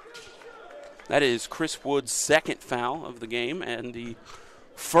 2. That is Chris Woods' second foul of the game, and the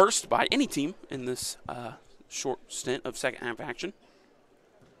first by any team in this short stint of second half action.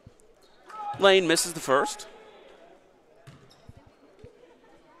 Lane misses the first.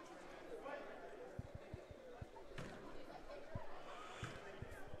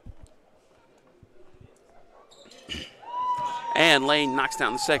 And Lane knocks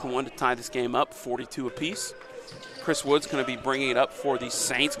down the second one to tie this game up, 42 apiece. Chris Woods going to be bringing it up for the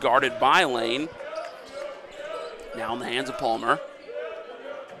Saints, guarded by Lane. Now in the hands of Palmer.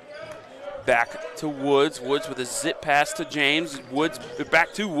 Back to Woods. Woods with a zip pass to James. Woods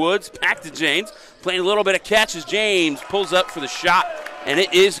back to Woods, back to James. Playing a little bit of catch as James pulls up for the shot, and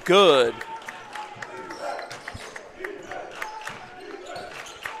it is good.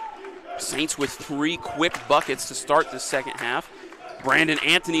 Saints with 3 quick buckets to start the second half. Brandon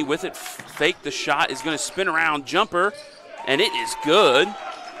Anthony with it, fake the shot, is going to spin around jumper, and it is good.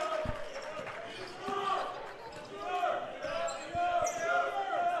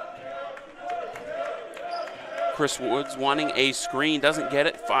 Chris Woods wanting a screen, doesn't get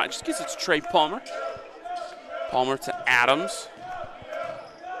it, just gets it to Trey Palmer. Palmer to Adams.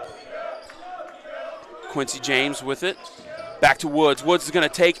 Quincy James with it. Back to Woods. Woods is going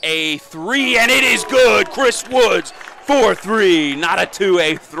to take a 3, and it is good. Chris Woods for 3, not a 2,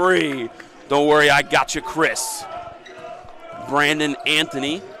 a 3. Don't worry, I got you, Chris. Brandon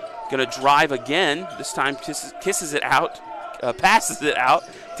Anthony going to drive again. This time kisses it out, passes it out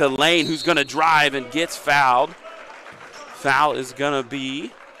to Lane, who's going to drive and gets fouled. Foul is going to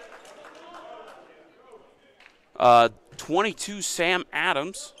be 22, Sam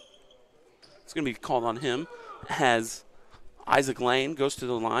Adams. It's going to be called on him, as Isaac Lane goes to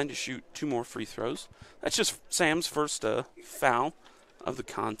the line to shoot 2 more free throws. That's just Sam's first foul of the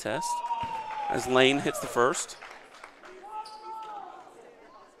contest, as Lane hits the first.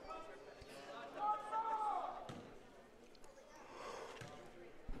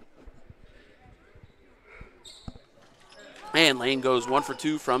 and Lane goes 1 for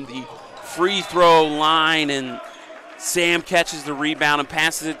 2 from the free throw line, and Sam catches the rebound and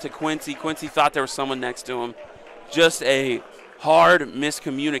passes it to Quincy. Quincy thought there was someone next to him. Just a hard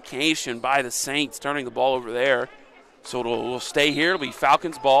miscommunication by the Saints, turning the ball over there. So it'll stay here. It'll be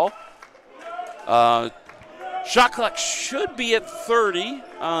Falcons ball. Shot clock should be at 30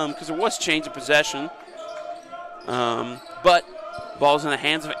 because there was change of possession. But ball's in the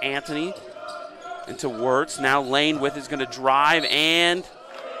hands of Anthony into Wirtz. Now Lane with is going to drive, and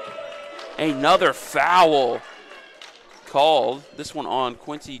another foul called. This one on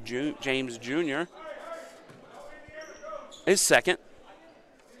Quincy James Jr. His second.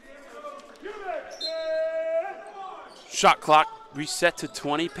 Shot clock reset to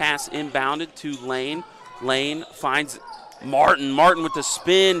 20. Pass inbounded to Lane. Lane finds Martin. Martin with the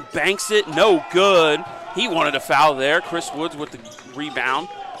spin, banks it, no good. He wanted a foul there. Chris Woods with the rebound.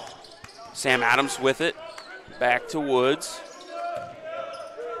 Sam Adams with it. Back to Woods.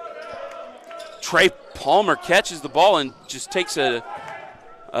 Trey Palmer catches the ball and just takes a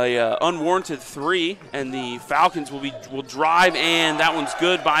unwarranted three, and the Falcons will drive, and that one's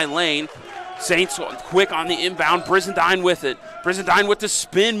good by Lane. Saints quick on the inbound. Brizendine with it. Brizendine with the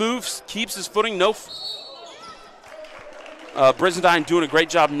spin moves, keeps his footing. Brizendine doing a great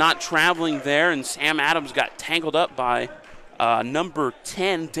job not traveling there, and Sam Adams got tangled up by number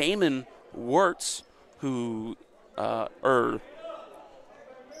 10, Damon Wirtz, Brandon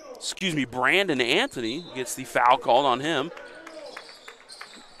Anthony gets the foul called on him.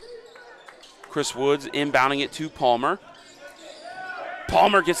 Chris Woods inbounding it to Palmer.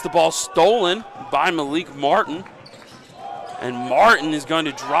 Palmer gets the ball stolen by Malik Martin, and Martin is going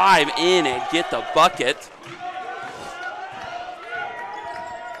to drive in and get the bucket.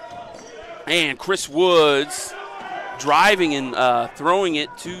 And Chris Woods driving and throwing it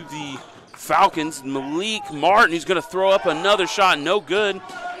to the Falcons. Malik Martin, who's going to throw up another shot, no good.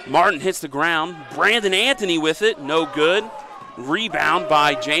 Martin hits the ground. Brandon Anthony with it, no good. Rebound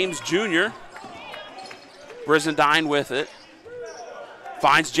by James Jr. Brizendine with it.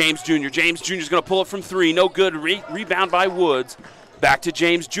 Finds James Jr. James Jr. is going to pull it from three, no good. Rebound by Woods. Back to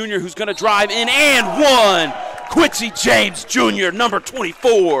James Jr., who's going to drive in and one. Quincy James Jr., number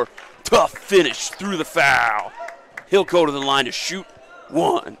 24. Tough finish through the foul. He'll go to the line to shoot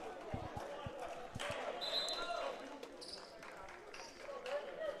one.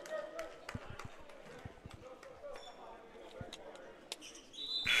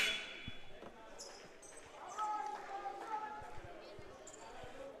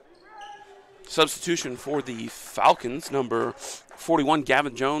 Substitution for the Falcons, number 41,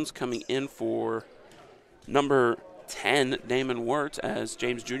 Gavin Jones, coming in for number 10, Damon Wirtz, as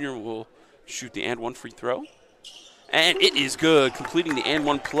James Jr. will shoot the and one free throw. And it is good, completing the and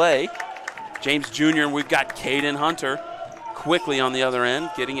one play. James Jr., we've got Caden Hunter quickly on the other end,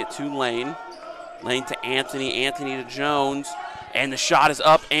 getting it to Lane. Lane to Anthony, Anthony to Jones, and the shot is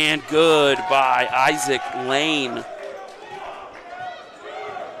up and good by Isaac Lane.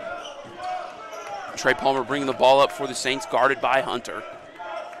 Trey Palmer bringing the ball up for the Saints, guarded by Hunter.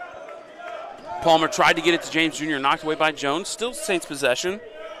 Palmer tried to get it to James Jr., knocked away by Jones. Still Saints possession.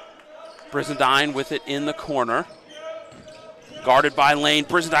 Brizendine with it in the corner. Guarded by Lane.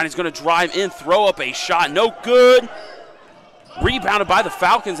 Brizendine is going to drive in, throw up a shot. No good. Rebounded by the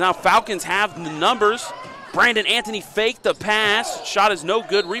Falcons. Now Falcons have the numbers. Brandon Anthony faked the pass. Shot is no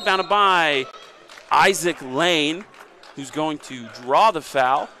good. Rebounded by Isaac Lane, who's going to draw the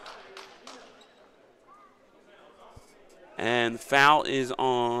foul. And the foul is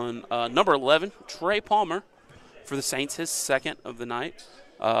on number 11, Trey Palmer, for the Saints, his second of the night.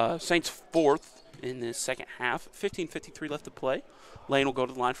 Saints fourth in the second half. 15:53 left to play. Lane will go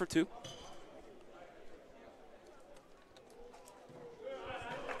to the line for two.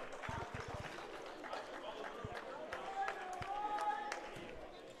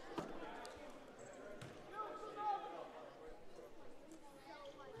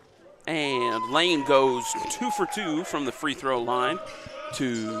 And Lane goes 2 for 2 from the free throw line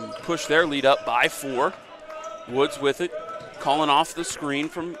to push their lead up by 4. Woods with it, calling off the screen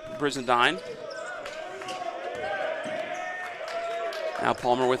from Brizendine. Now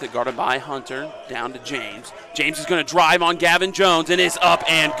Palmer with it, guarded by Hunter, down to James. James is going to drive on Gavin Jones, and it's up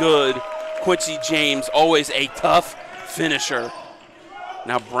and good. Quincy James, always a tough finisher.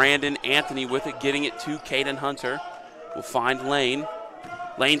 Now Brandon Anthony with it, getting it to Caden Hunter. Will find Lane.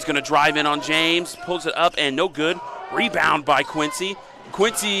 Lane's going to drive in on James, pulls it up, and no good. Rebound by Quincy.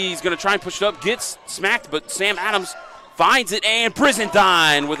 Quincy's going to try and push it up, gets smacked, but Sam Adams finds it, and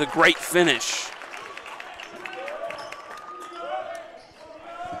Brizendine with a great finish.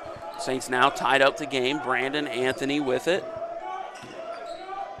 Saints now tied up the game. Brandon Anthony with it.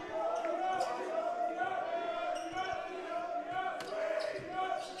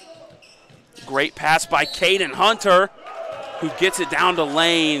 Great pass by Caden Hunter, who gets it down to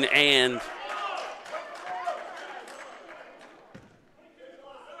Lane, and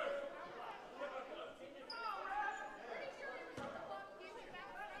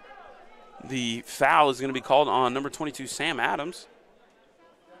the foul is going to be called on number 22, Sam Adams.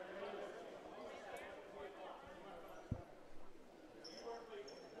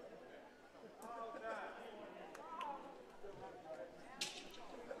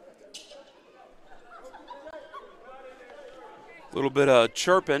 A little bit of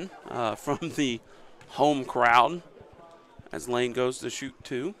chirping from the home crowd as Lane goes to shoot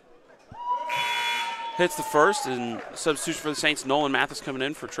two. Hits the first, and substitution for the Saints, Nolan Mathis coming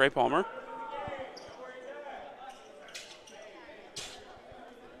in for Trey Palmer.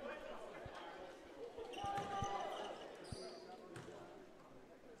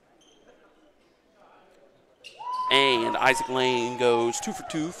 And Isaac Lane goes 2 for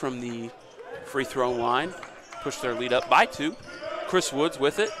 2 from the free throw line. Push their lead up by 2. Chris Woods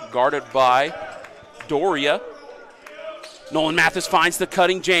with it, guarded by Doria. Nolan Mathis finds the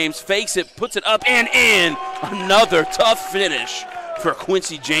cutting James, fakes it, puts it up and in. Another tough finish for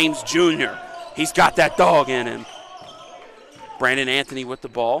Quincy James Jr. He's got that dog in him. Brandon Anthony with the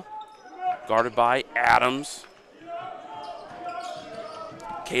ball, guarded by Adams.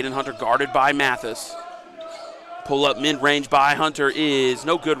 Caden Hunter guarded by Mathis. Pull up mid-range by Hunter is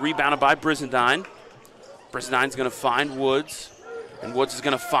no good, rebounded by Brizendine. Brizendine's going to find Woods, and Woods is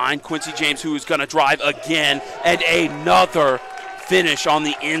going to find Quincy James, who is going to drive again, and another finish on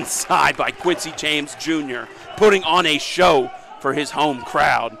the inside by Quincy James Jr., putting on a show for his home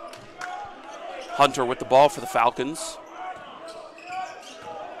crowd. Hunter with the ball for the Falcons.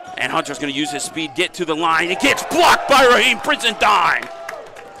 And Hunter's going to use his speed, get to the line. It gets blocked by Raheem Brizendine.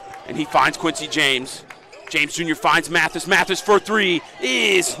 And he finds Quincy James. James Jr. finds Mathis. Mathis for three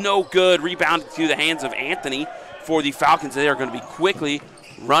is no good. Rebounded to the hands of Anthony for the Falcons. They are going to be quickly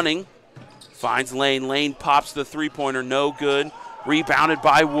running. Finds Lane. Lane pops the three-pointer. No good. Rebounded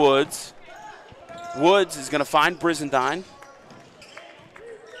by Woods. Woods is going to find Brizendine.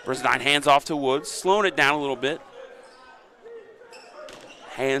 Brizendine hands off to Woods. Slowing it down a little bit.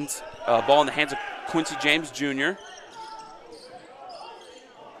 Ball in the hands of Quincy James Jr.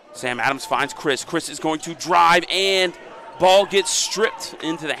 Sam Adams finds Chris. Chris is going to drive, and ball gets stripped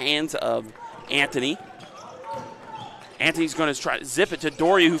into the hands of Anthony. Anthony's going to try to zip it to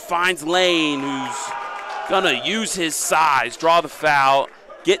Doria, who finds Lane, who's going to use his size, draw the foul,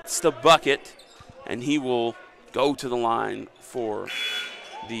 gets the bucket, and he will go to the line for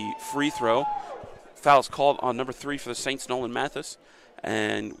the free throw. Foul's called on number 3 for the Saints, Nolan Mathis.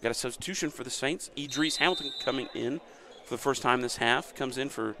 And we've got a substitution for the Saints. Idris Hamilton coming in for the first time this half. Comes in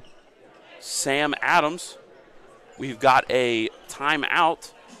for Sam Adams. We've got a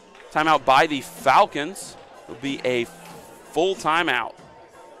timeout. Timeout by the Falcons. It'll be a full timeout.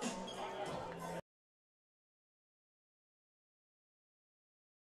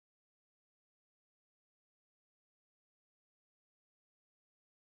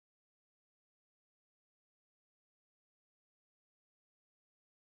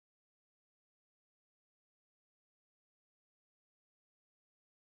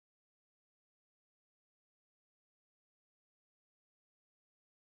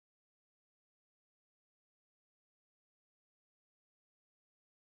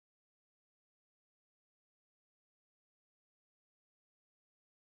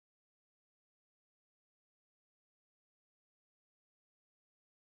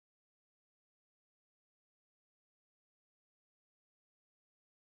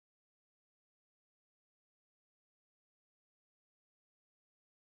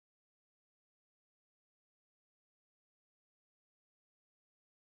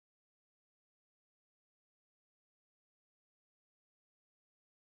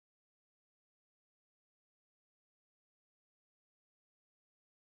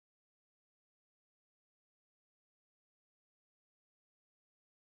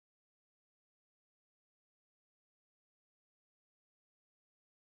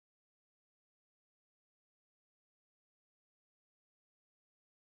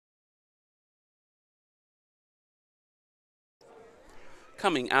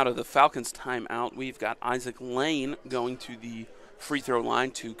 Coming out of the Falcons timeout, we've got Isaac Lane going to the free throw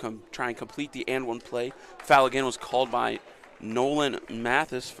line to try and complete the and one play. Foul again was called by Nolan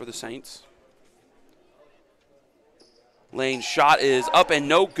Mathis for the Saints. Lane's shot is up and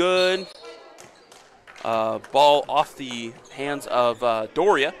no good. Ball off the hands of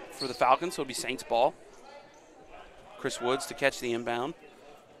Doria for the Falcons, so it'll be Saints ball. Chris Woods to catch the inbound.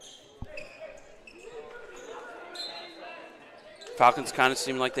 Falcons kind of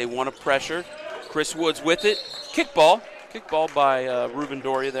seem like they want to pressure. Chris Woods with it. Kickball by Ruben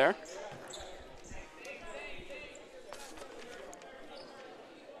Doria there.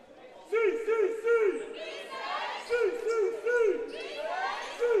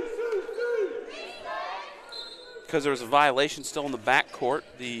 Because there was a violation still in the backcourt,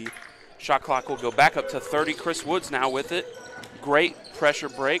 the shot clock will go back up to 30. Chris Woods now with it. Great pressure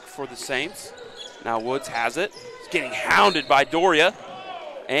break for the Saints. Now Woods has it. He's getting hounded by Doria.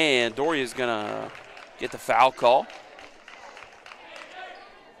 And Doria's going to get the foul call.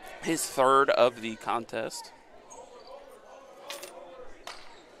 His third of the contest.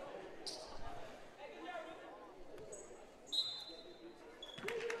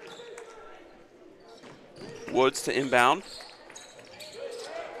 Woods to inbound.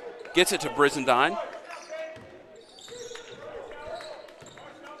 Gets it to Brizendine.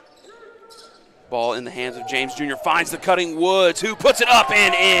 Ball in the hands of James Jr. Finds the cutting Woods, who puts it up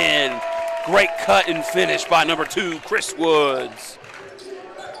and in. Great cut and finish by number 2, Chris Woods.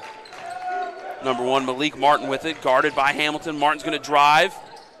 Number 1, Malik Martin with it, guarded by Hamilton. Martin's going to drive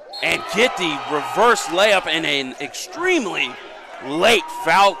and get the reverse layup and an extremely late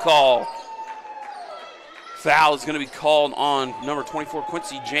foul call. Foul is going to be called on number 24,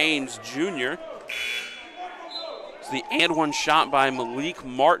 Quincy James Jr. It's the and one shot by Malik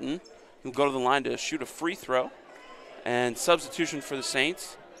Martin. He'll go to the line to shoot a free throw. And substitution for the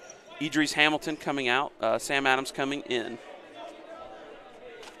Saints. Idris Hamilton coming out, Sam Adams coming in.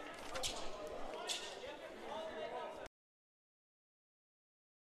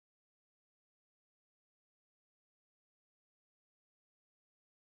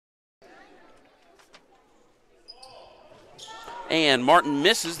 And Martin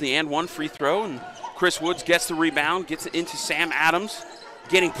misses the and one free throw, and Chris Woods gets the rebound, gets it into Sam Adams.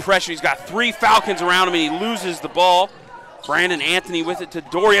 Getting pressure. He's got 3 Falcons around him, and he loses the ball. Brandon Anthony with it to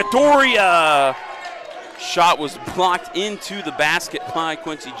Doria. Doria! Shot was blocked into the basket by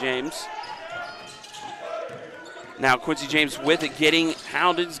Quincy James. Now Quincy James with it, getting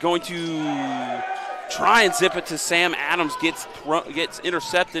hounded. Is going to try and zip it to Sam Adams. Gets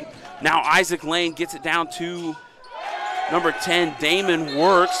intercepted. Now Isaac Lane gets it down to number 10, Damon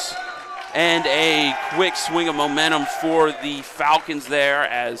Works. And a quick swing of momentum for the Falcons there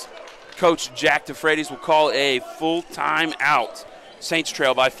as Coach Jack DeFreitas will call a full timeout. Saints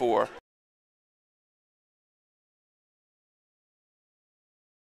trail by 4.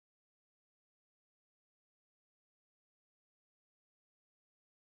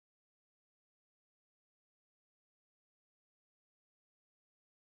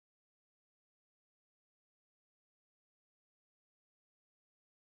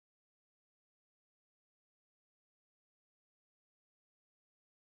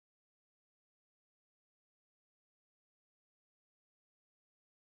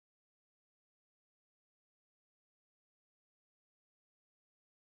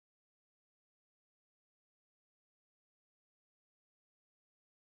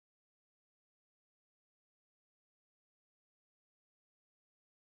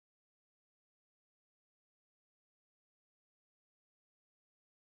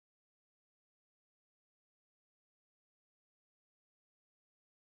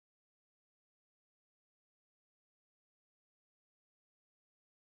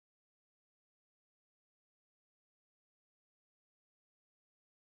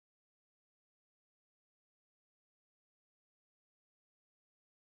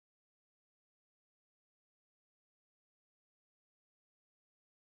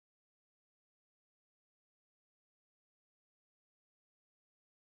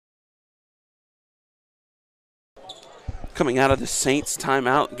 Coming out of the Saints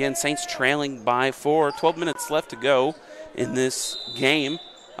timeout. Again, Saints trailing by 4. 12 minutes left to go in this game.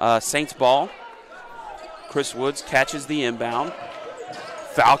 Saints ball. Chris Woods catches the inbound.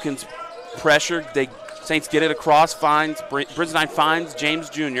 Falcons pressure. Saints get it across. Brizendine finds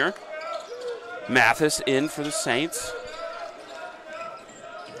James Jr. Mathis in for the Saints.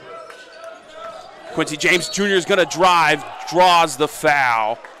 Quincy James Jr. is going to drive. Draws the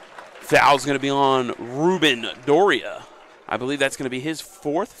foul. Foul's going to be on Ruben Doria. I believe that's going to be his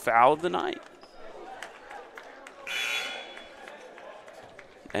 4th foul of the night.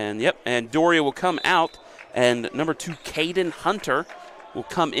 And Doria will come out, and number 2, Caden Hunter, will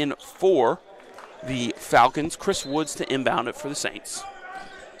come in for the Falcons. Chris Woods to inbound it for the Saints.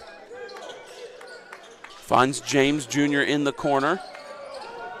 Finds James Jr. in the corner.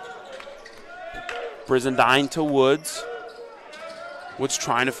 Brizendine to Woods. Woods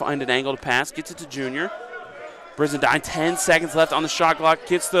trying to find an angle to pass, gets it to Jr. Brizendine, 10 seconds left on the shot clock.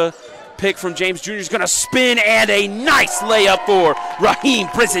 Gets the pick from James Jr. He's going to spin, and a nice layup for Raheem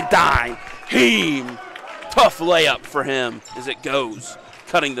Brizendine. Heem. Tough layup for him as it goes,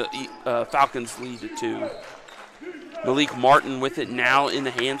 cutting the Falcons' lead to 2. Malik Martin with it now in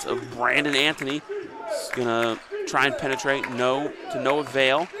the hands of Brandon Anthony. He's going to try and penetrate. No, to no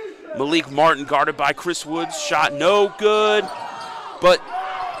avail. Malik Martin guarded by Chris Woods. Shot no good. But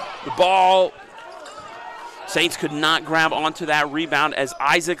the ball, Saints could not grab onto that rebound as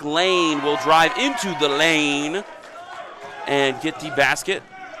Isaac Lane will drive into the lane and get the basket.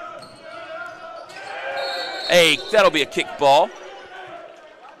 Hey, that'll be a kick ball.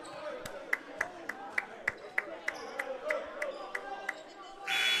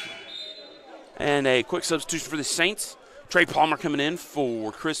 And a quick substitution for the Saints. Trey Palmer coming in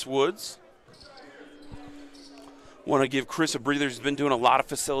for Chris Woods. Want to give Chris a breather. He's been doing a lot of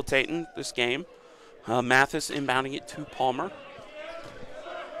facilitating this game. Mathis inbounding it to Palmer.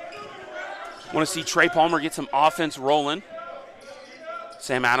 Want to see Trey Palmer get some offense rolling.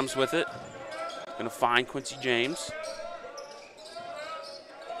 Sam Adams with it. Going to find Quincy James.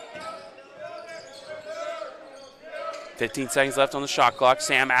 .15 seconds left on the shot clock.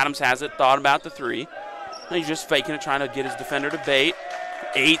 Sam Adams has it, thought about the 3. And he's just faking it, trying to get his defender to bait.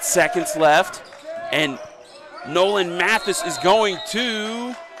 8 seconds left. And Nolan Mathis is going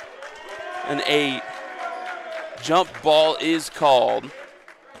to, and a jump ball is called.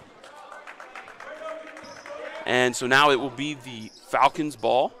 And so now it will be the Falcons'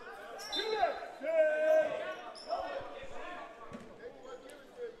 ball.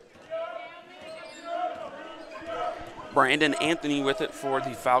 Brandon Anthony with it for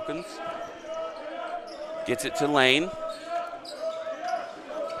the Falcons. Gets it to Lane.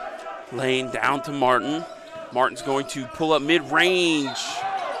 Lane down to Martin. Martin's going to pull up mid-range.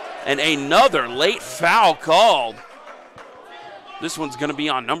 And another late foul called. This one's going to be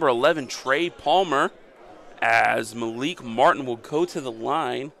on number 11, Trey Palmer, as Malik Martin will go to the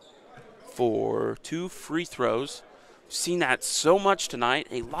line for 2 free throws. We've seen that so much tonight,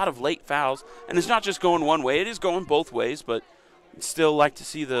 a lot of late fouls. And it's not just going one way, it is going both ways, but I'd still like to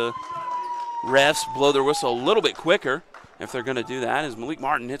see the refs blow their whistle a little bit quicker if they're going to do that, as Malik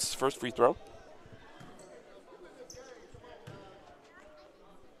Martin hits his first free throw.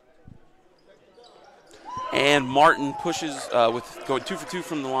 And Martin pushes, with going 2 for 2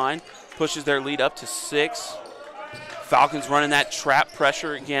 from the line, pushes their lead up to 6. Falcons running that trap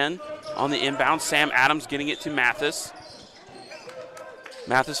pressure again on the inbound. Sam Adams getting it to Mathis.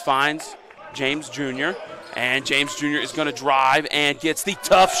 Mathis finds James Jr., and James Jr. is going to drive and gets the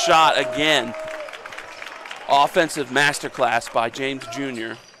tough shot again. Offensive masterclass by James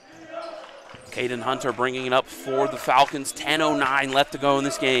Jr. Caden Hunter bringing it up for the Falcons. 10:09 left to go in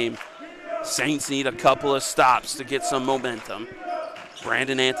this game. Saints need a couple of stops to get some momentum.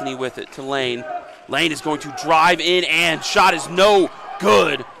 Brandon Anthony with it to Lane. Lane is going to drive in, and shot is no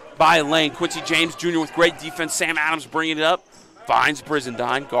good by Lane. Quincy James Jr. with great defense. Sam Adams bringing it up. Finds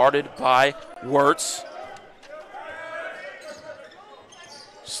Brizendine, guarded by Wirtz.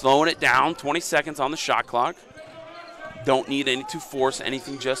 Slowing it down, 20 seconds on the shot clock. Don't need any to force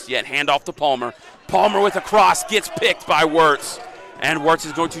anything just yet. Hand off to Palmer. Palmer with a cross, gets picked by Wirtz. And Wirtz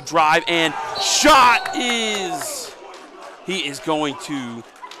is going to drive, and shot is, he is going to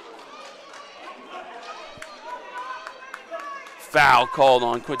foul called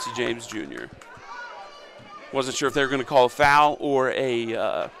on Quincy James Jr. Wasn't sure if they were going to call a foul or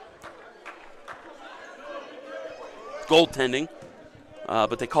a goaltending,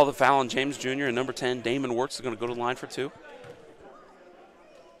 but they called the foul on James Jr. and number 10, Damon Wirtz, is going to go to the line for 2.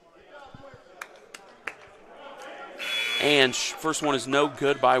 And first one is no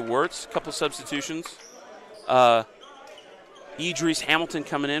good by Wirtz. Couple substitutions. Idris Hamilton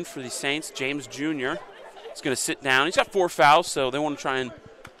coming in for the Saints. James Jr. is going to sit down. He's got 4 fouls, so they want to try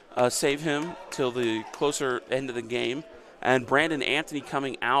and save him till the closer end of the game. And Brandon Anthony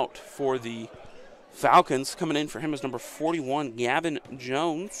coming out for the Falcons. Coming in for him is number 41, Gavin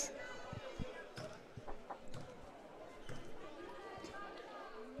Jones.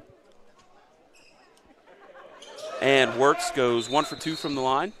 And Wirtz goes 1 for 2 from the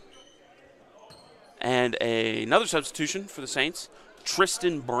line. And another substitution for the Saints.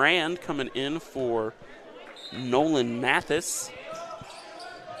 Tristan Brand coming in for Nolan Mathis.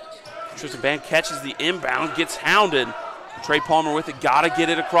 Tristan Brand catches the inbound, gets hounded. Trey Palmer with it, gotta get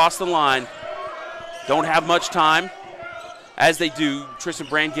it across the line. Don't have much time. As they do, Tristan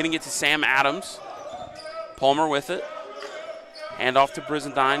Brand getting it to Sam Adams. Palmer with it. Hand off to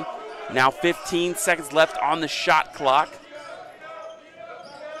Brizendine. Now 15 seconds left on the shot clock.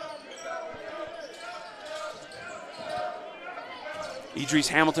 Idris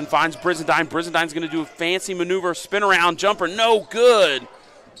Hamilton finds Brizendine. Brizendine's going to do a fancy maneuver, spin around jumper, no good.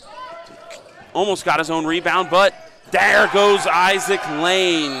 almost got his own rebound, but there goes Isaac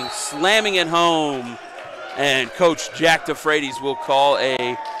Lane slamming it home. And Coach Jack DeFreitas will call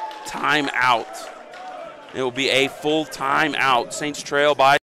a timeout. It will be a full timeout. Saints trail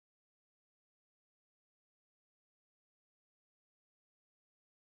by.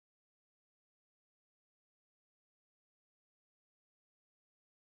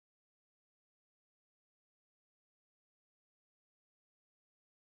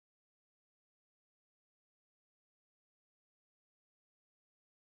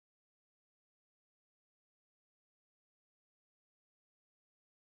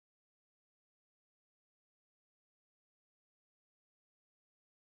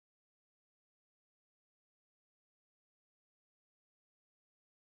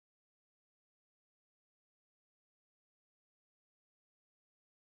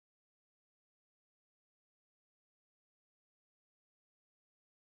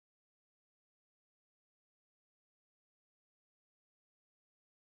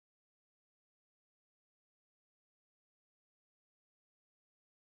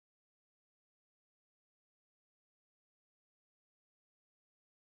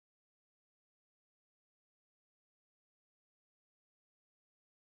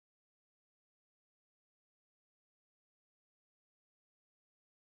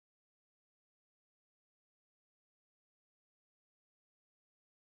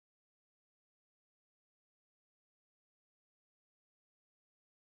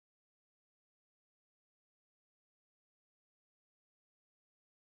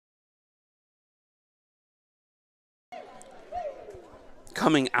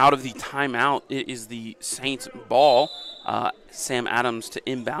 Coming out of the timeout, it is the Saints ball. Sam Adams to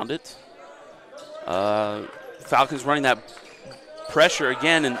inbound it. Falcons running that pressure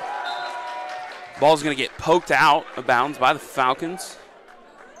again, and ball's going to get poked out of bounds by the Falcons.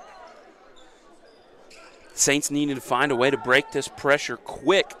 Saints needing to find a way to break this pressure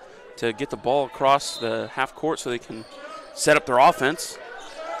quick to get the ball across the half court so they can set up their offense.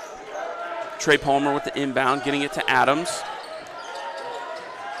 Trey Palmer with the inbound, getting it to Adams.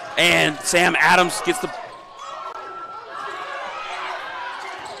 And Sam Adams gets the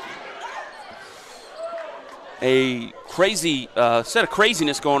a crazy set of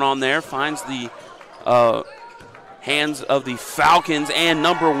craziness going on there. Finds the hands of the Falcons, and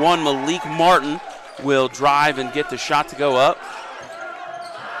number 1 Malik Martin will drive and get the shot to go up.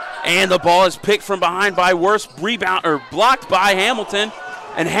 And the ball is picked from behind by Worst, rebound or blocked by Hamilton,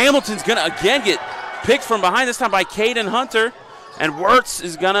 and Hamilton's gonna again get picked from behind, this time by Caden Hunter. And Wirtz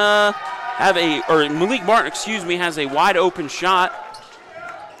is going to have Malik Martin, excuse me, has a wide open shot.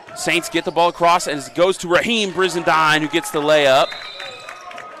 Saints get the ball across, and it goes to Raheem Brizendine, who gets the layup.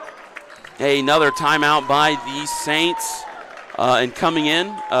 Another timeout by the Saints. And coming in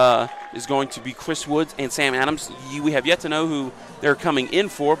is going to be Chris Woods and Sam Adams. We have yet to know who they're coming in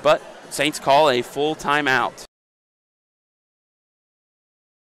for, but Saints call a full timeout.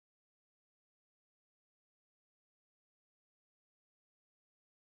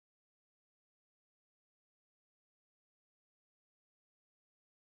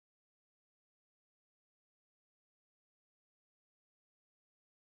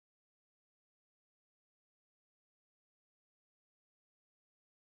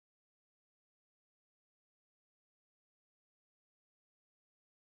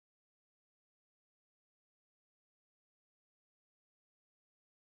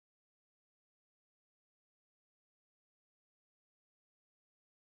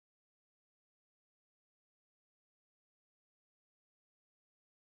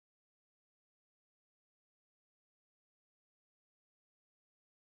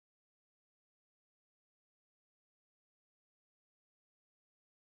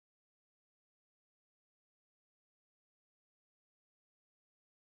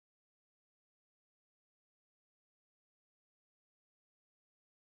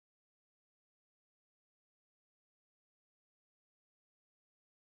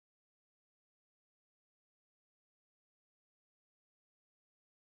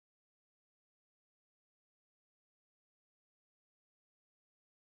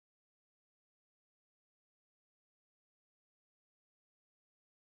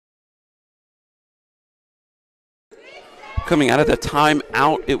 Coming out of the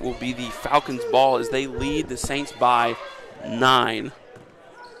timeout, it will be the Falcons' ball as they lead the Saints by 9.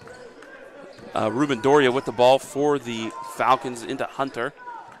 Ruben Doria with the ball for the Falcons into Hunter.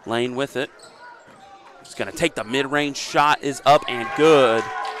 Lane with it. He's going to take the mid-range shot, is up and good.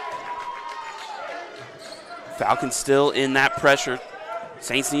 Falcons still in that pressure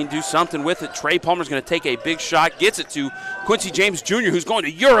Saints need to do something with it. Trey Palmer's going to take a big shot, gets it to Quincy James Jr., who's going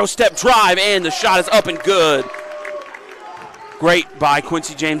to Euro step drive, and the shot is up and good. Great by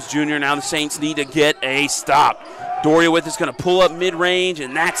Quincy James Jr. Now the Saints need to get a stop. Doria with it's going to pull up mid-range,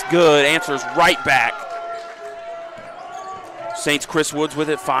 and that's good. Answers right back. Saints Chris Woods with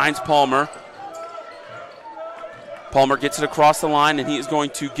it, finds Palmer. Palmer gets it across the line, and he is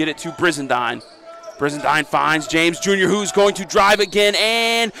going to get it to Brizendine. Brizendine finds James Jr., who's going to drive again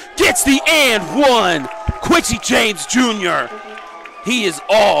and gets the and one. Quincy James Jr. He is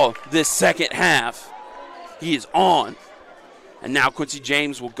all this second half. He is on. And now Quincy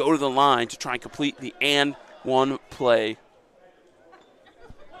James will go to the line to try and complete the and one play.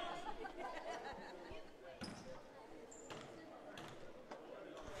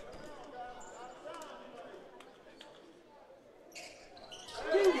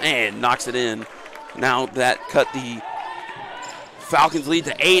 And knocks it in. Now that cut the Falcons lead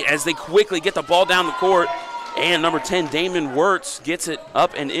to 8 as they quickly get the ball down the court. And number 10, Damon Wirtz, gets it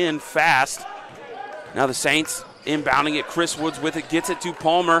up and in fast. Now the Saints inbounding it. Chris Woods with it, gets it to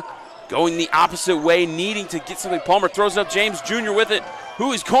Palmer. Going the opposite way, needing to get something. Palmer throws it up. James Jr. with it,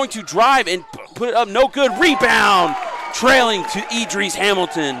 who is going to drive and put it up. No good. Rebound. Trailing to Idris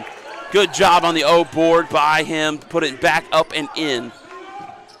Hamilton. Good job on the O board by him. Put it back up and in.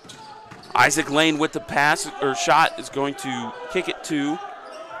 Isaac Lane with the pass or shot is going to kick it to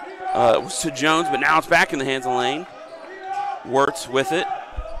Jones, but now it's back in the hands of Lane. Wirtz with it.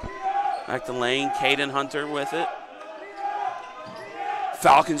 Back to Lane. Caden Hunter with it.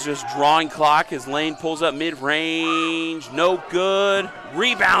 Falcons just drawing clock as Lane pulls up mid-range. No good.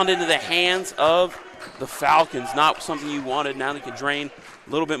 Rebound into the hands of the Falcons. Not something you wanted. Now they can drain a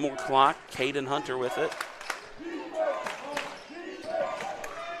little bit more clock. Caden Hunter with it.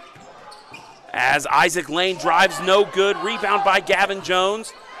 As Isaac Lane drives, no good. Rebound by Gavin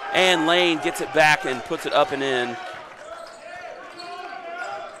Jones. And Lane gets it back and puts it up and in.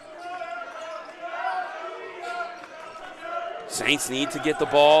 Saints need to get the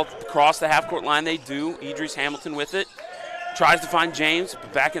ball across the half-court line. They do. Idris Hamilton with it. Tries to find James,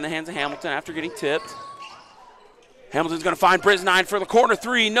 but back in the hands of Hamilton after getting tipped. Hamilton's going to find Brizendine for the corner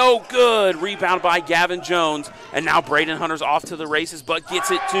three. No good. Rebound by Gavin Jones. And now Braden Hunter's off to the races, but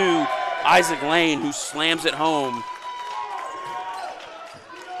gets it to Isaac Lane, who slams it home.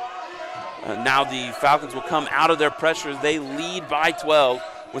 Now the Falcons will come out of their pressure. They lead by 12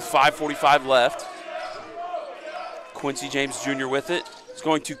 with 5:45 left. Quincy James Jr. with it. He's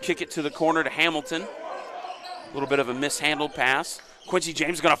going to kick it to the corner to Hamilton. A little bit of a mishandled pass. Quincy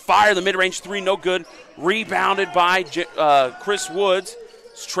James is going to fire the mid-range three. No good. Rebounded by Chris Woods.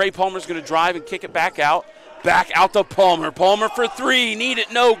 Trey Palmer's going to drive and kick it back out. Back out to Palmer. Palmer for three. Need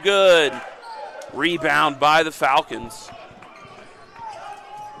it. No good. Rebound by the Falcons.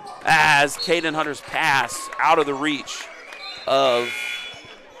 As Caden Hunter's pass out of the reach of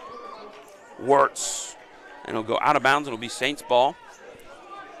Wirtz. And it'll go out of bounds. It'll be Saints ball.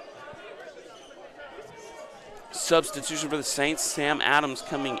 Substitution for the Saints. Sam Adams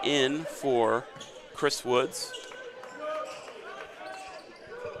coming in for Chris Woods.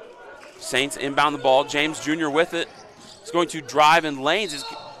 Saints inbound the ball. James Jr. with it. He's going to drive, and Lanes is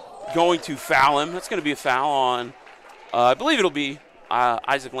going to foul him. That's going to be a foul on, I believe it'll be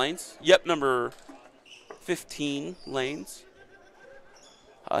Isaac Lanes. Yep, number 15, Lanes.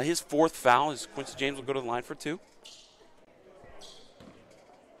 His fourth foul is Quincy James will go to the line for two.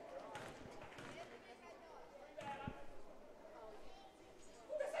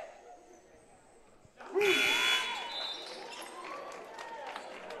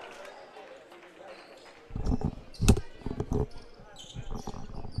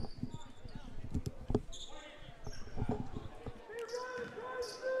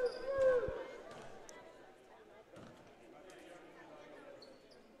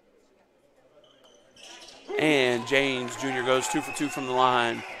 And James Jr. goes 2 for 2 from the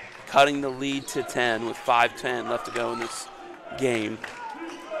line, cutting the lead to 10 with 5:10 left to go in this game.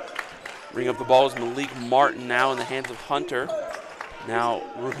 Bring up the ball is Malik Martin now in the hands of Hunter. Now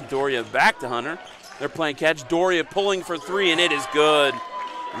Ruben Doria back to Hunter. They're playing catch. Doria pulling for three, and it is good.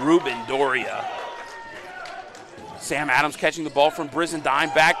 Ruben Doria. Sam Adams catching the ball from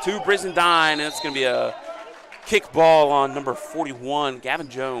Brizendine. Back to Brizendine, and it's going to be a kick ball on number 41, Gavin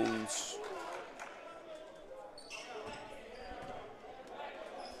Jones.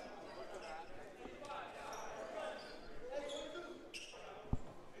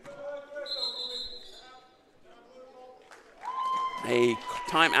 A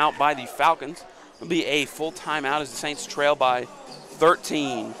timeout by the Falcons. It'll be a full timeout as the Saints trail by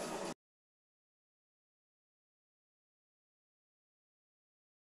 13.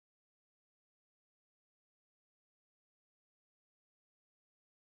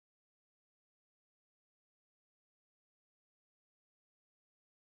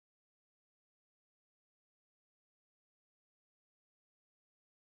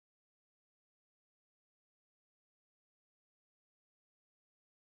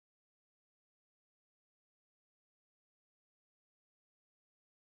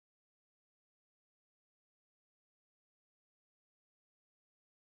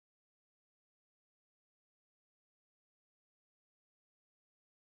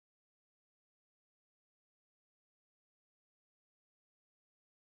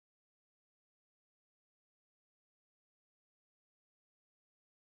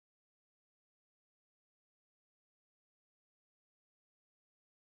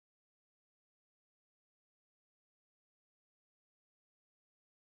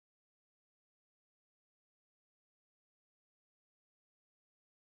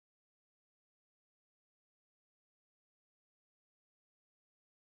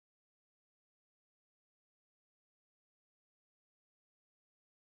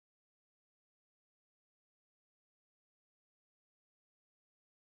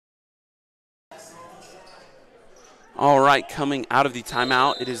 All right, coming out of the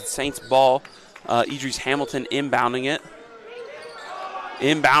timeout, it is the Saints ball. Idris Hamilton inbounding it.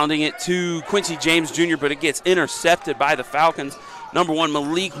 Inbounding it to Quincy James Jr., but it gets intercepted by the Falcons. Number 1,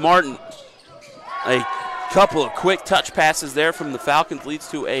 Malik Martin. A couple of quick touch passes there from the Falcons leads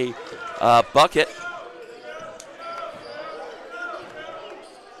to a bucket.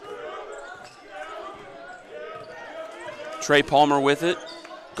 Trey Palmer with it,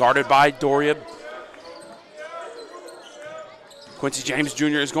 guarded by Doria. Quincy James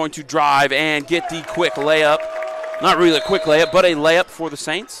Jr. is going to drive and get the quick layup. Not really a quick layup, but a layup for the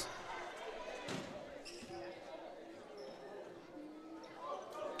Saints.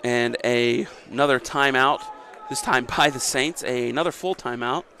 And another timeout, this time by the Saints, another full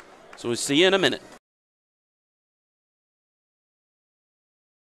timeout. So we'll see you in a minute.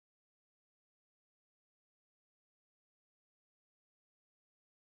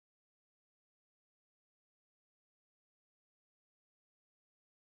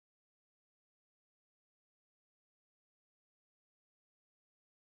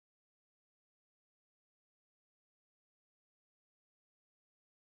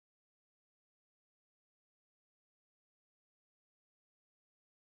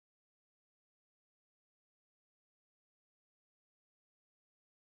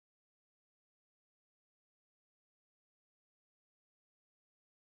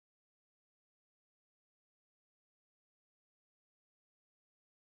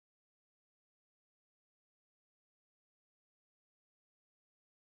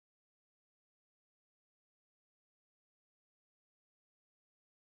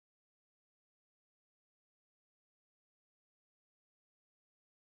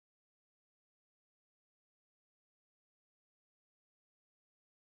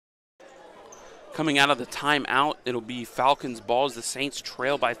 Coming out of the timeout, it'll be Falcons ball as the Saints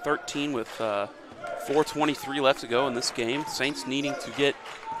trail by 13 with 4:23 left to go in this game. Saints needing to get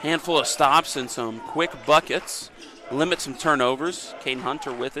a handful of stops and some quick buckets, limit some turnovers. Caden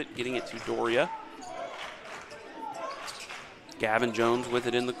Hunter with it, getting it to Doria. Gavin Jones with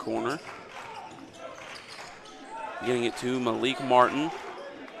it in the corner. Getting it to Malik Martin.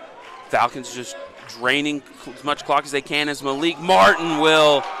 Falcons just draining as much clock as they can as Malik Martin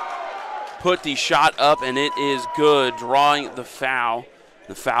will put the shot up, and it is good, drawing the foul.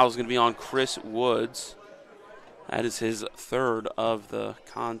 The foul is going to be on Chris Woods. That is his third of the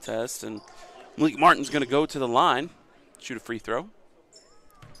contest, and Malik Martin's going to go to the line, shoot a free throw.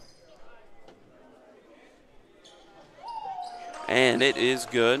 And it is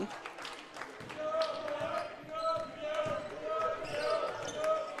good.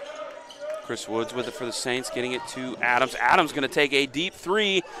 Chris Woods with it for the Saints, getting it to Adams. Adams going to take a deep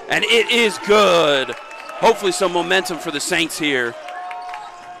three, and it is good. Hopefully some momentum for the Saints here.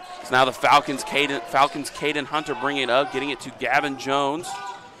 So now the Falcons, Caden Hunter bringing it up, getting it to Gavin Jones.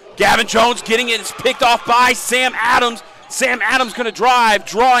 Gavin Jones getting it. It's picked off by Sam Adams. Sam Adams going to drive,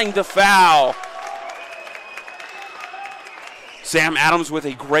 drawing the foul. Sam Adams with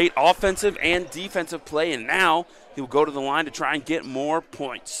a great offensive and defensive play, and now he'll go to the line to try and get more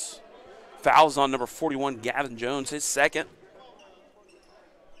points. Fouls on number 41, Gavin Jones, his second.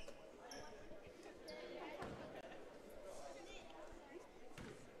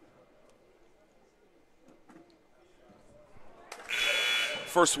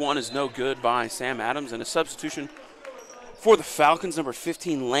 First one is no good by Sam Adams, and a substitution for the Falcons, number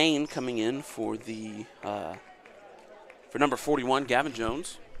 15, Lane, coming in for the for number 41, Gavin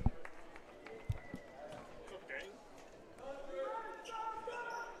Jones.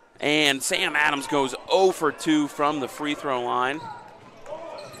 And Sam Adams goes 0 for 2 from the free throw line.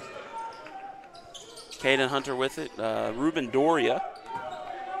 Caden Hunter with it. Ruben Doria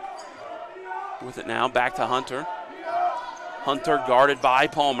with it now. Back to Hunter. Hunter guarded by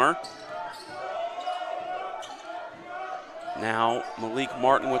Palmer. Now Malik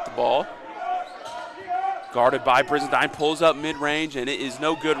Martin with the ball. Guarded by Brizendine. Pulls up mid-range, and it is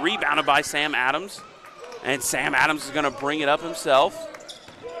no good. Rebounded by Sam Adams. And Sam Adams is going to bring it up himself.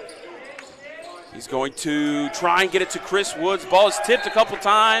 He's going to try and get it to Chris Woods. Ball is tipped a couple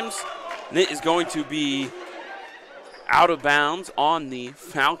times, and it is going to be out of bounds on the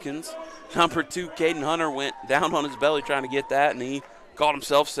Falcons. Number 2, Caden Hunter, went down on his belly trying to get that, and he called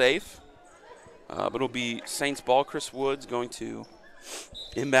himself safe. But it'll be Saints ball. Chris Woods going to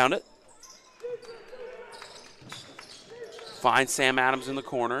inbound it. Finds Sam Adams in the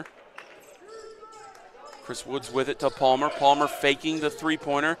corner. Chris Woods with it to Palmer. Palmer faking the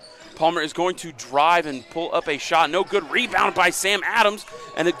three-pointer. Palmer is going to drive and pull up a shot. No good. Rebound by Sam Adams,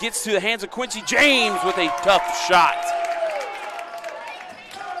 and it gets to the hands of Quincy James with a tough shot.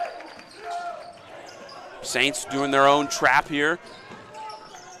 Saints doing their own trap here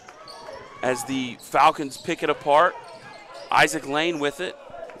as the Falcons pick it apart. Isaac Lane with it.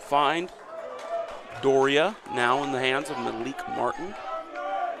 Find Doria now in the hands of Malik Martin.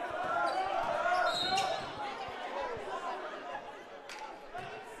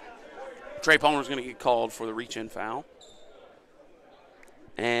 Trey Palmer's going to get called for the reach-in foul.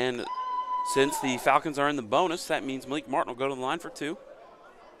 And since the Falcons are in the bonus, that means Malik Martin will go to the line for 2.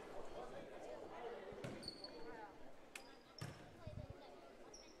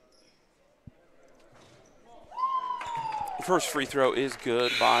 The first free throw is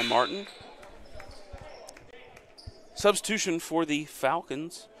good by Martin. Substitution for the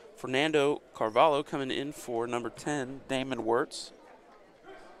Falcons, Fernando Carvalho coming in for number 10, Damon Wirtz.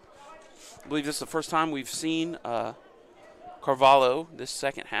 I believe this is the first time we've seen Carvalho this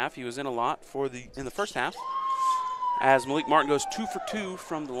second half. He was in a lot in the first half. As Malik Martin goes 2 for 2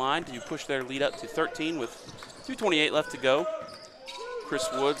 from the line to push their lead up to 13 with 2:28 left to go. Chris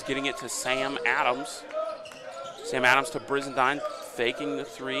Woods getting it to Sam Adams. Sam Adams to Brizendine, faking the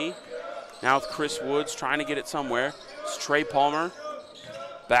 3. Now with Chris Woods trying to get it somewhere. It's Trey Palmer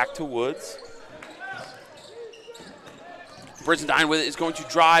back to Woods. Brizendine with it is going to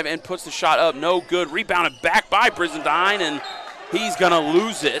drive and puts the shot up. No good. Rebounded back by Brizendine, and he's going to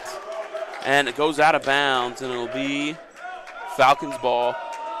lose it. And it goes out of bounds, and it'll be Falcons ball.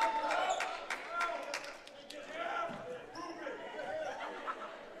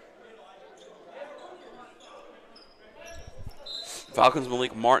 Falcons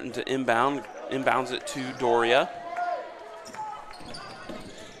Malik Martin to inbounds it to Doria.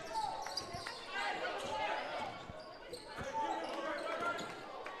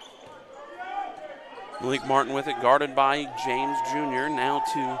 Malik Martin with it, guarded by James Jr. Now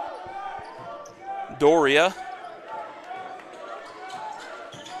to Doria.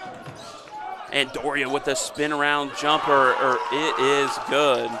 And Doria with a spin around jumper, it is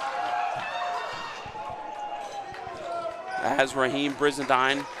good. As Raheem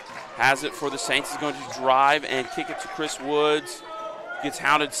Brizendine has it for the Saints. He's going to drive and kick it to Chris Woods. Gets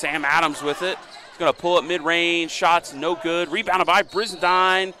hounded. Sam Adams with it. He's going to pull up mid-range. Shots no good. Rebounded by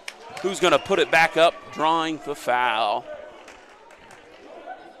Brizendine, who's going to put it back up, drawing the foul.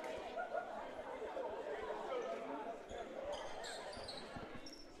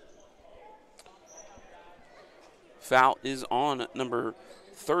 Foul is on number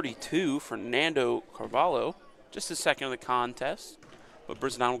 32, Fernando Carvalho. Just the second of the contest, but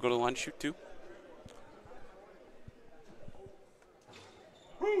Brizendine will go to the line to shoot 2.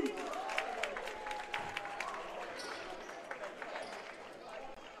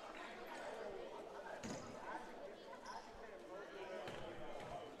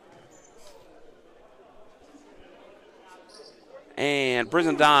 And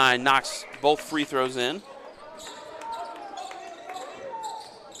Brizendine knocks both free throws in.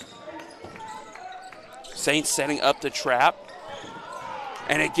 Saints setting up the trap.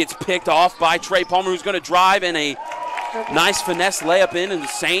 And it gets picked off by Trey Palmer, who's going to drive, and a nice finesse layup in, and the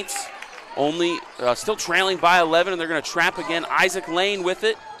Saints only still trailing by 11, and they're going to trap again. Isaac Lane with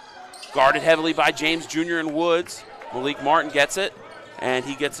it, guarded heavily by James Jr. and Woods. Malik Martin gets it, and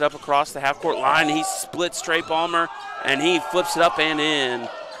he gets it up across the half-court line. He splits Trey Palmer, and he flips it up and in.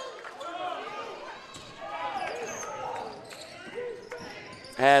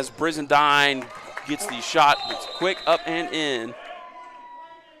 As Brizendine gets the shot, it's quick up and in.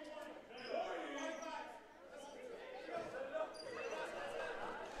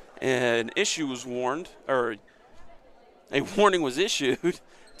 An issue was warned, or a warning was issued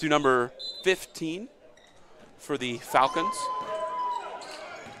to number 15 for the Falcons.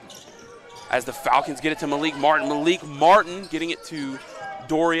 As the Falcons get it to Malik Martin. Malik Martin getting it to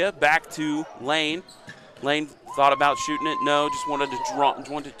Doria, back to Lane. Lane thought about shooting it. No, just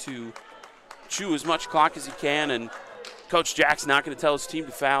wanted to chew as much clock as he can, and Coach Jack's not going to tell his team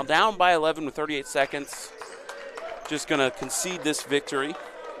to foul. Down by 11 with 38 seconds. Just going to concede this victory.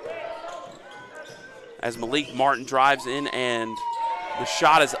 As Malik Martin drives in, and the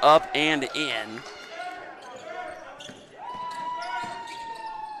shot is up and in.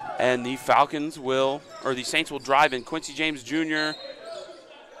 And the Falcons will, or the Saints will drive in. Quincy James Jr.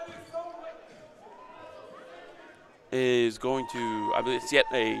 is going to, I believe it's yet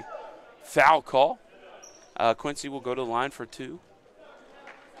a foul call. Quincy will go to the line for 2.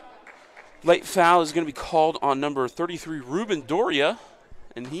 Late foul is going to be called on number 33, Ruben Doria,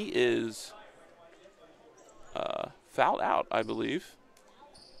 and he is fouled out, I believe.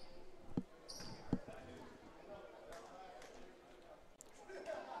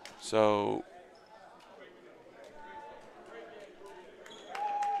 So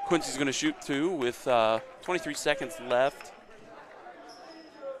Quincy's going to shoot two with 23 seconds left.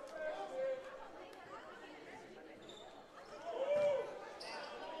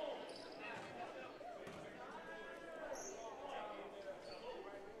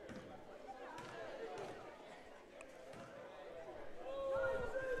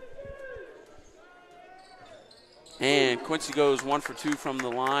 And Quincy goes 1 for 2 from the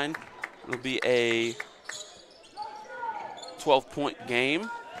line. It'll be a 12-point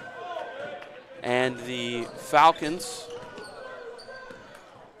game. And the Falcons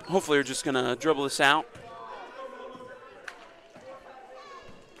hopefully are just going to dribble this out.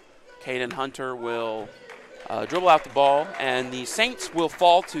 Caden Hunter will dribble out the ball, and the Saints will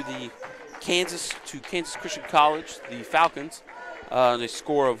fall to Kansas Christian College, the Falcons. They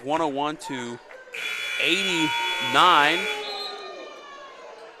score of 101 to 89.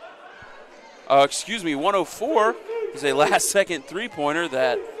 104 is a last-second three-pointer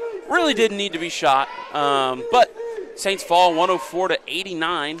that really didn't need to be shot. But Saints fall 104 to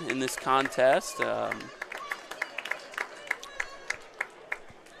 89 in this contest.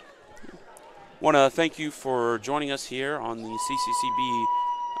 Want to thank you for joining us here on the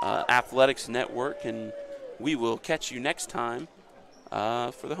CCCB Athletics Network, and we will catch you next time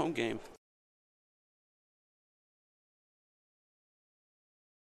for the home game.